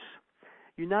dose.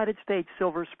 United States,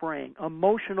 Silver Spring,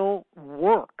 emotional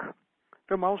work.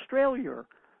 From Australia,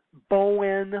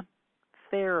 Bowen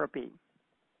therapy.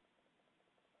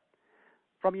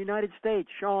 From United States,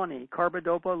 Shawnee,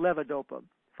 carbidopa, levodopa.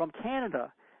 From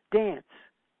Canada, dance,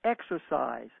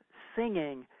 exercise,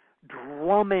 singing,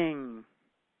 drumming.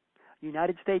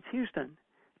 United States, Houston,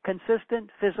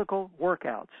 consistent physical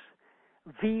workouts.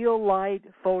 Violite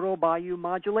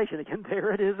photobiomodulation. Again,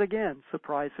 there it is again.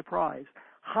 Surprise, surprise.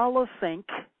 Holosync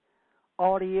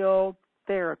audio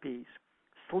therapies.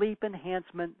 Sleep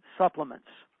enhancement supplements.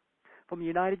 From the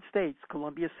United States,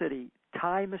 Columbia City,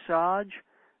 Thai massage,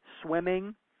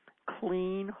 swimming,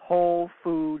 clean whole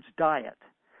foods diet.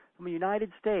 From the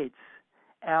United States,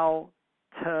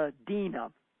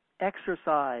 Altadena,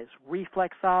 exercise,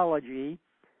 reflexology,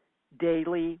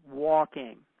 daily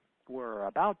walking. We're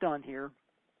about done here.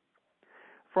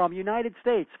 From United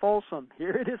States, Folsom,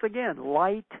 here it is again,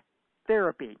 light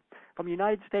therapy. From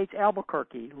United States,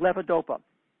 Albuquerque, levodopa.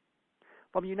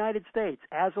 From United States,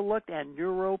 Azelect and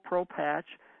NeuroPro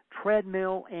patch,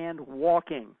 treadmill and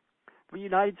walking. From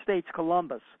United States,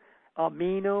 Columbus,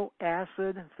 amino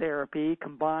acid therapy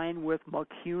combined with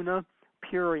mucuna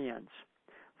pruriens.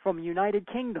 From United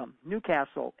Kingdom,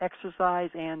 Newcastle,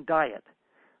 exercise and diet.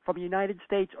 From United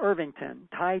States, Irvington,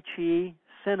 Tai Chi,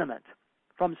 cinnamon.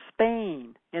 From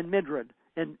Spain, in Madrid,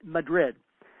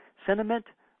 cinnamon,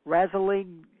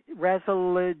 razoline,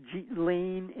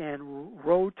 and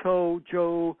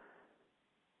Rotogeneva.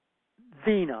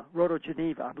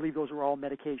 I believe those are all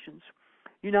medications.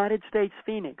 United States,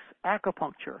 Phoenix,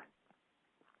 acupuncture.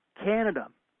 Canada,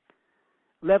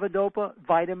 levodopa,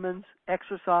 vitamins,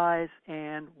 exercise,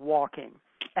 and walking.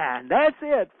 And that's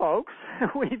it, folks.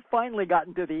 We've finally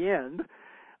gotten to the end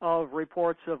of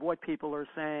reports of what people are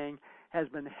saying has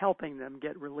been helping them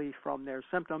get relief from their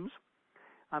symptoms.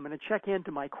 I'm going to check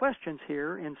into my questions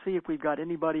here and see if we've got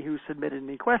anybody who submitted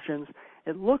any questions.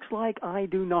 It looks like I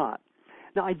do not.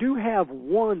 Now, I do have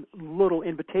one little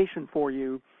invitation for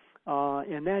you,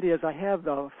 and that is I have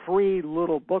a free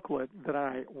little booklet that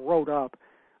I wrote up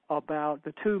about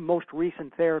the two most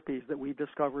recent therapies that we've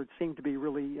discovered seem to be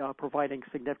really providing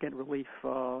significant relief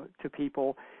to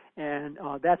people. And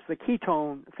that's the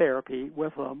ketone therapy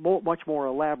with a much more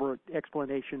elaborate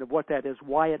explanation of what that is,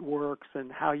 why it works,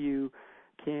 and how you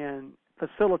can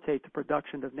facilitate the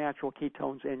production of natural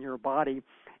ketones in your body.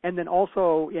 And then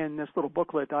also in this little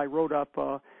booklet I wrote up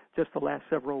just the last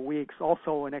several weeks,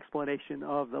 also an explanation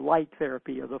of the light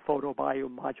therapy, of the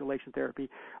photobiomodulation therapy.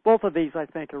 Both of these I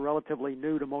think are relatively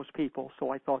new to most people,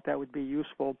 so I thought that would be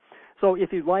useful. So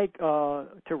if you'd like to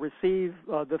receive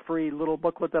the free little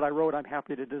booklet that I wrote, I'm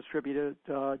happy to distribute it.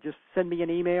 Just send me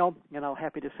an email, and I'll be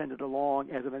happy to send it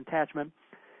along as an attachment.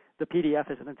 The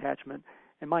PDF is an attachment.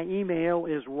 And my email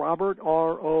is Robert,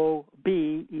 ROBERT,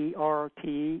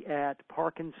 at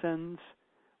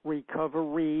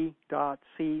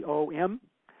Parkinson'sRecovery.com.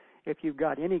 If you've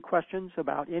got any questions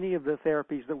about any of the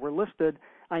therapies that were listed,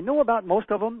 I know about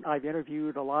most of them. I've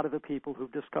interviewed a lot of the people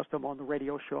who've discussed them on the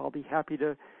radio show. I'll be happy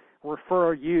to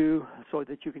refer you so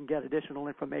that you can get additional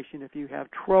information if you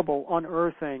have trouble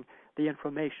unearthing the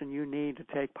information you need to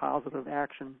take positive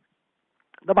action.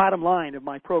 The bottom line of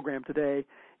my program today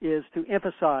is to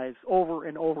emphasize over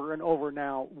and over and over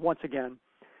now, once again,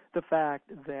 the fact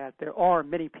that there are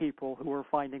many people who are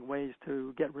finding ways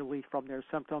to get relief from their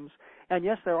symptoms. And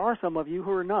yes, there are some of you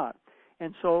who are not.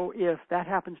 And so if that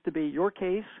happens to be your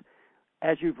case,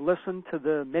 as you've listened to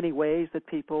the many ways that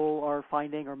people are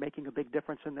finding or making a big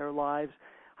difference in their lives,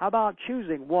 how about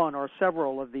choosing one or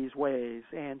several of these ways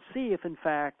and see if, in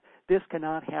fact, this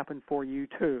cannot happen for you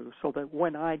too, so that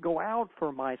when I go out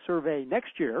for my survey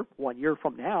next year, 1 year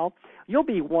from now, you'll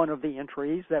be one of the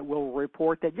entries that will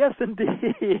report that, yes,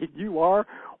 indeed, you are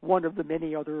one of the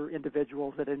many other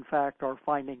individuals that, in fact, are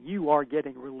finding you are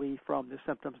getting relief from the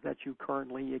symptoms that you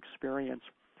currently experience.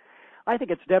 I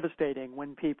think it's devastating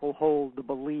when people hold the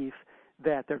belief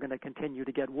that they're going to continue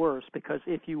to get worse, because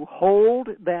if you hold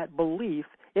that belief,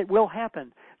 it will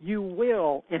happen. You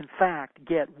will, in fact,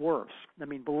 get worse. I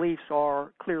mean, beliefs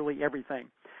are clearly everything.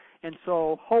 And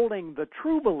so holding the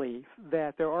true belief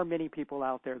that there are many people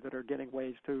out there that are getting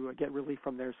ways to get relief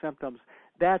from their symptoms,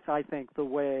 that's, I think, the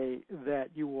way that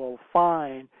you will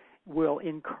find will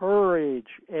encourage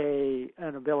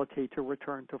an ability to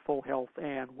return to full health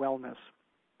and wellness.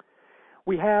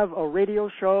 We have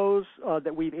radio shows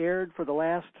that we've aired for the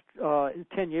last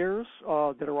 10 years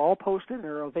that are all posted and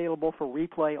are available for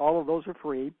replay. All of those are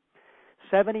free.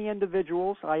 70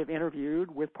 individuals I have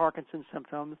interviewed with Parkinson's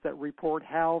symptoms that report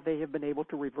how they have been able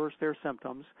to reverse their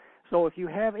symptoms. So if you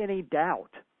have any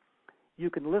doubt, you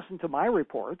can listen to my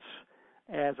reports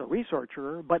as a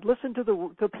researcher, but listen to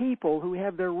the people who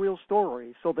have their real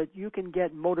stories so that you can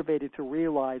get motivated to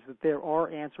realize that there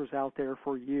are answers out there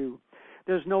for you.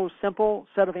 There's no simple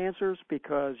set of answers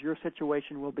because your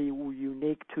situation will be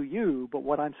unique to you, but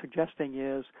what I'm suggesting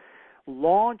is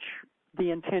launch the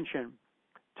intention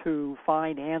to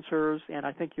find answers, and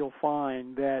I think you'll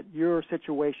find that your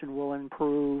situation will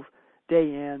improve day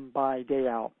in by day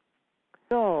out.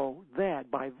 So that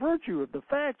by virtue of the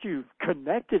fact you've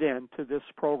connected into this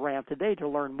program today to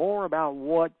learn more about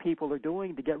what people are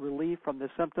doing to get relief from the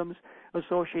symptoms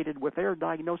associated with their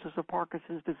diagnosis of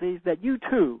Parkinson's disease, that you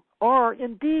too are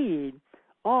indeed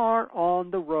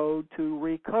on the road to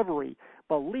recovery.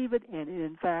 Believe it, and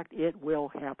in fact, it will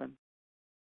happen.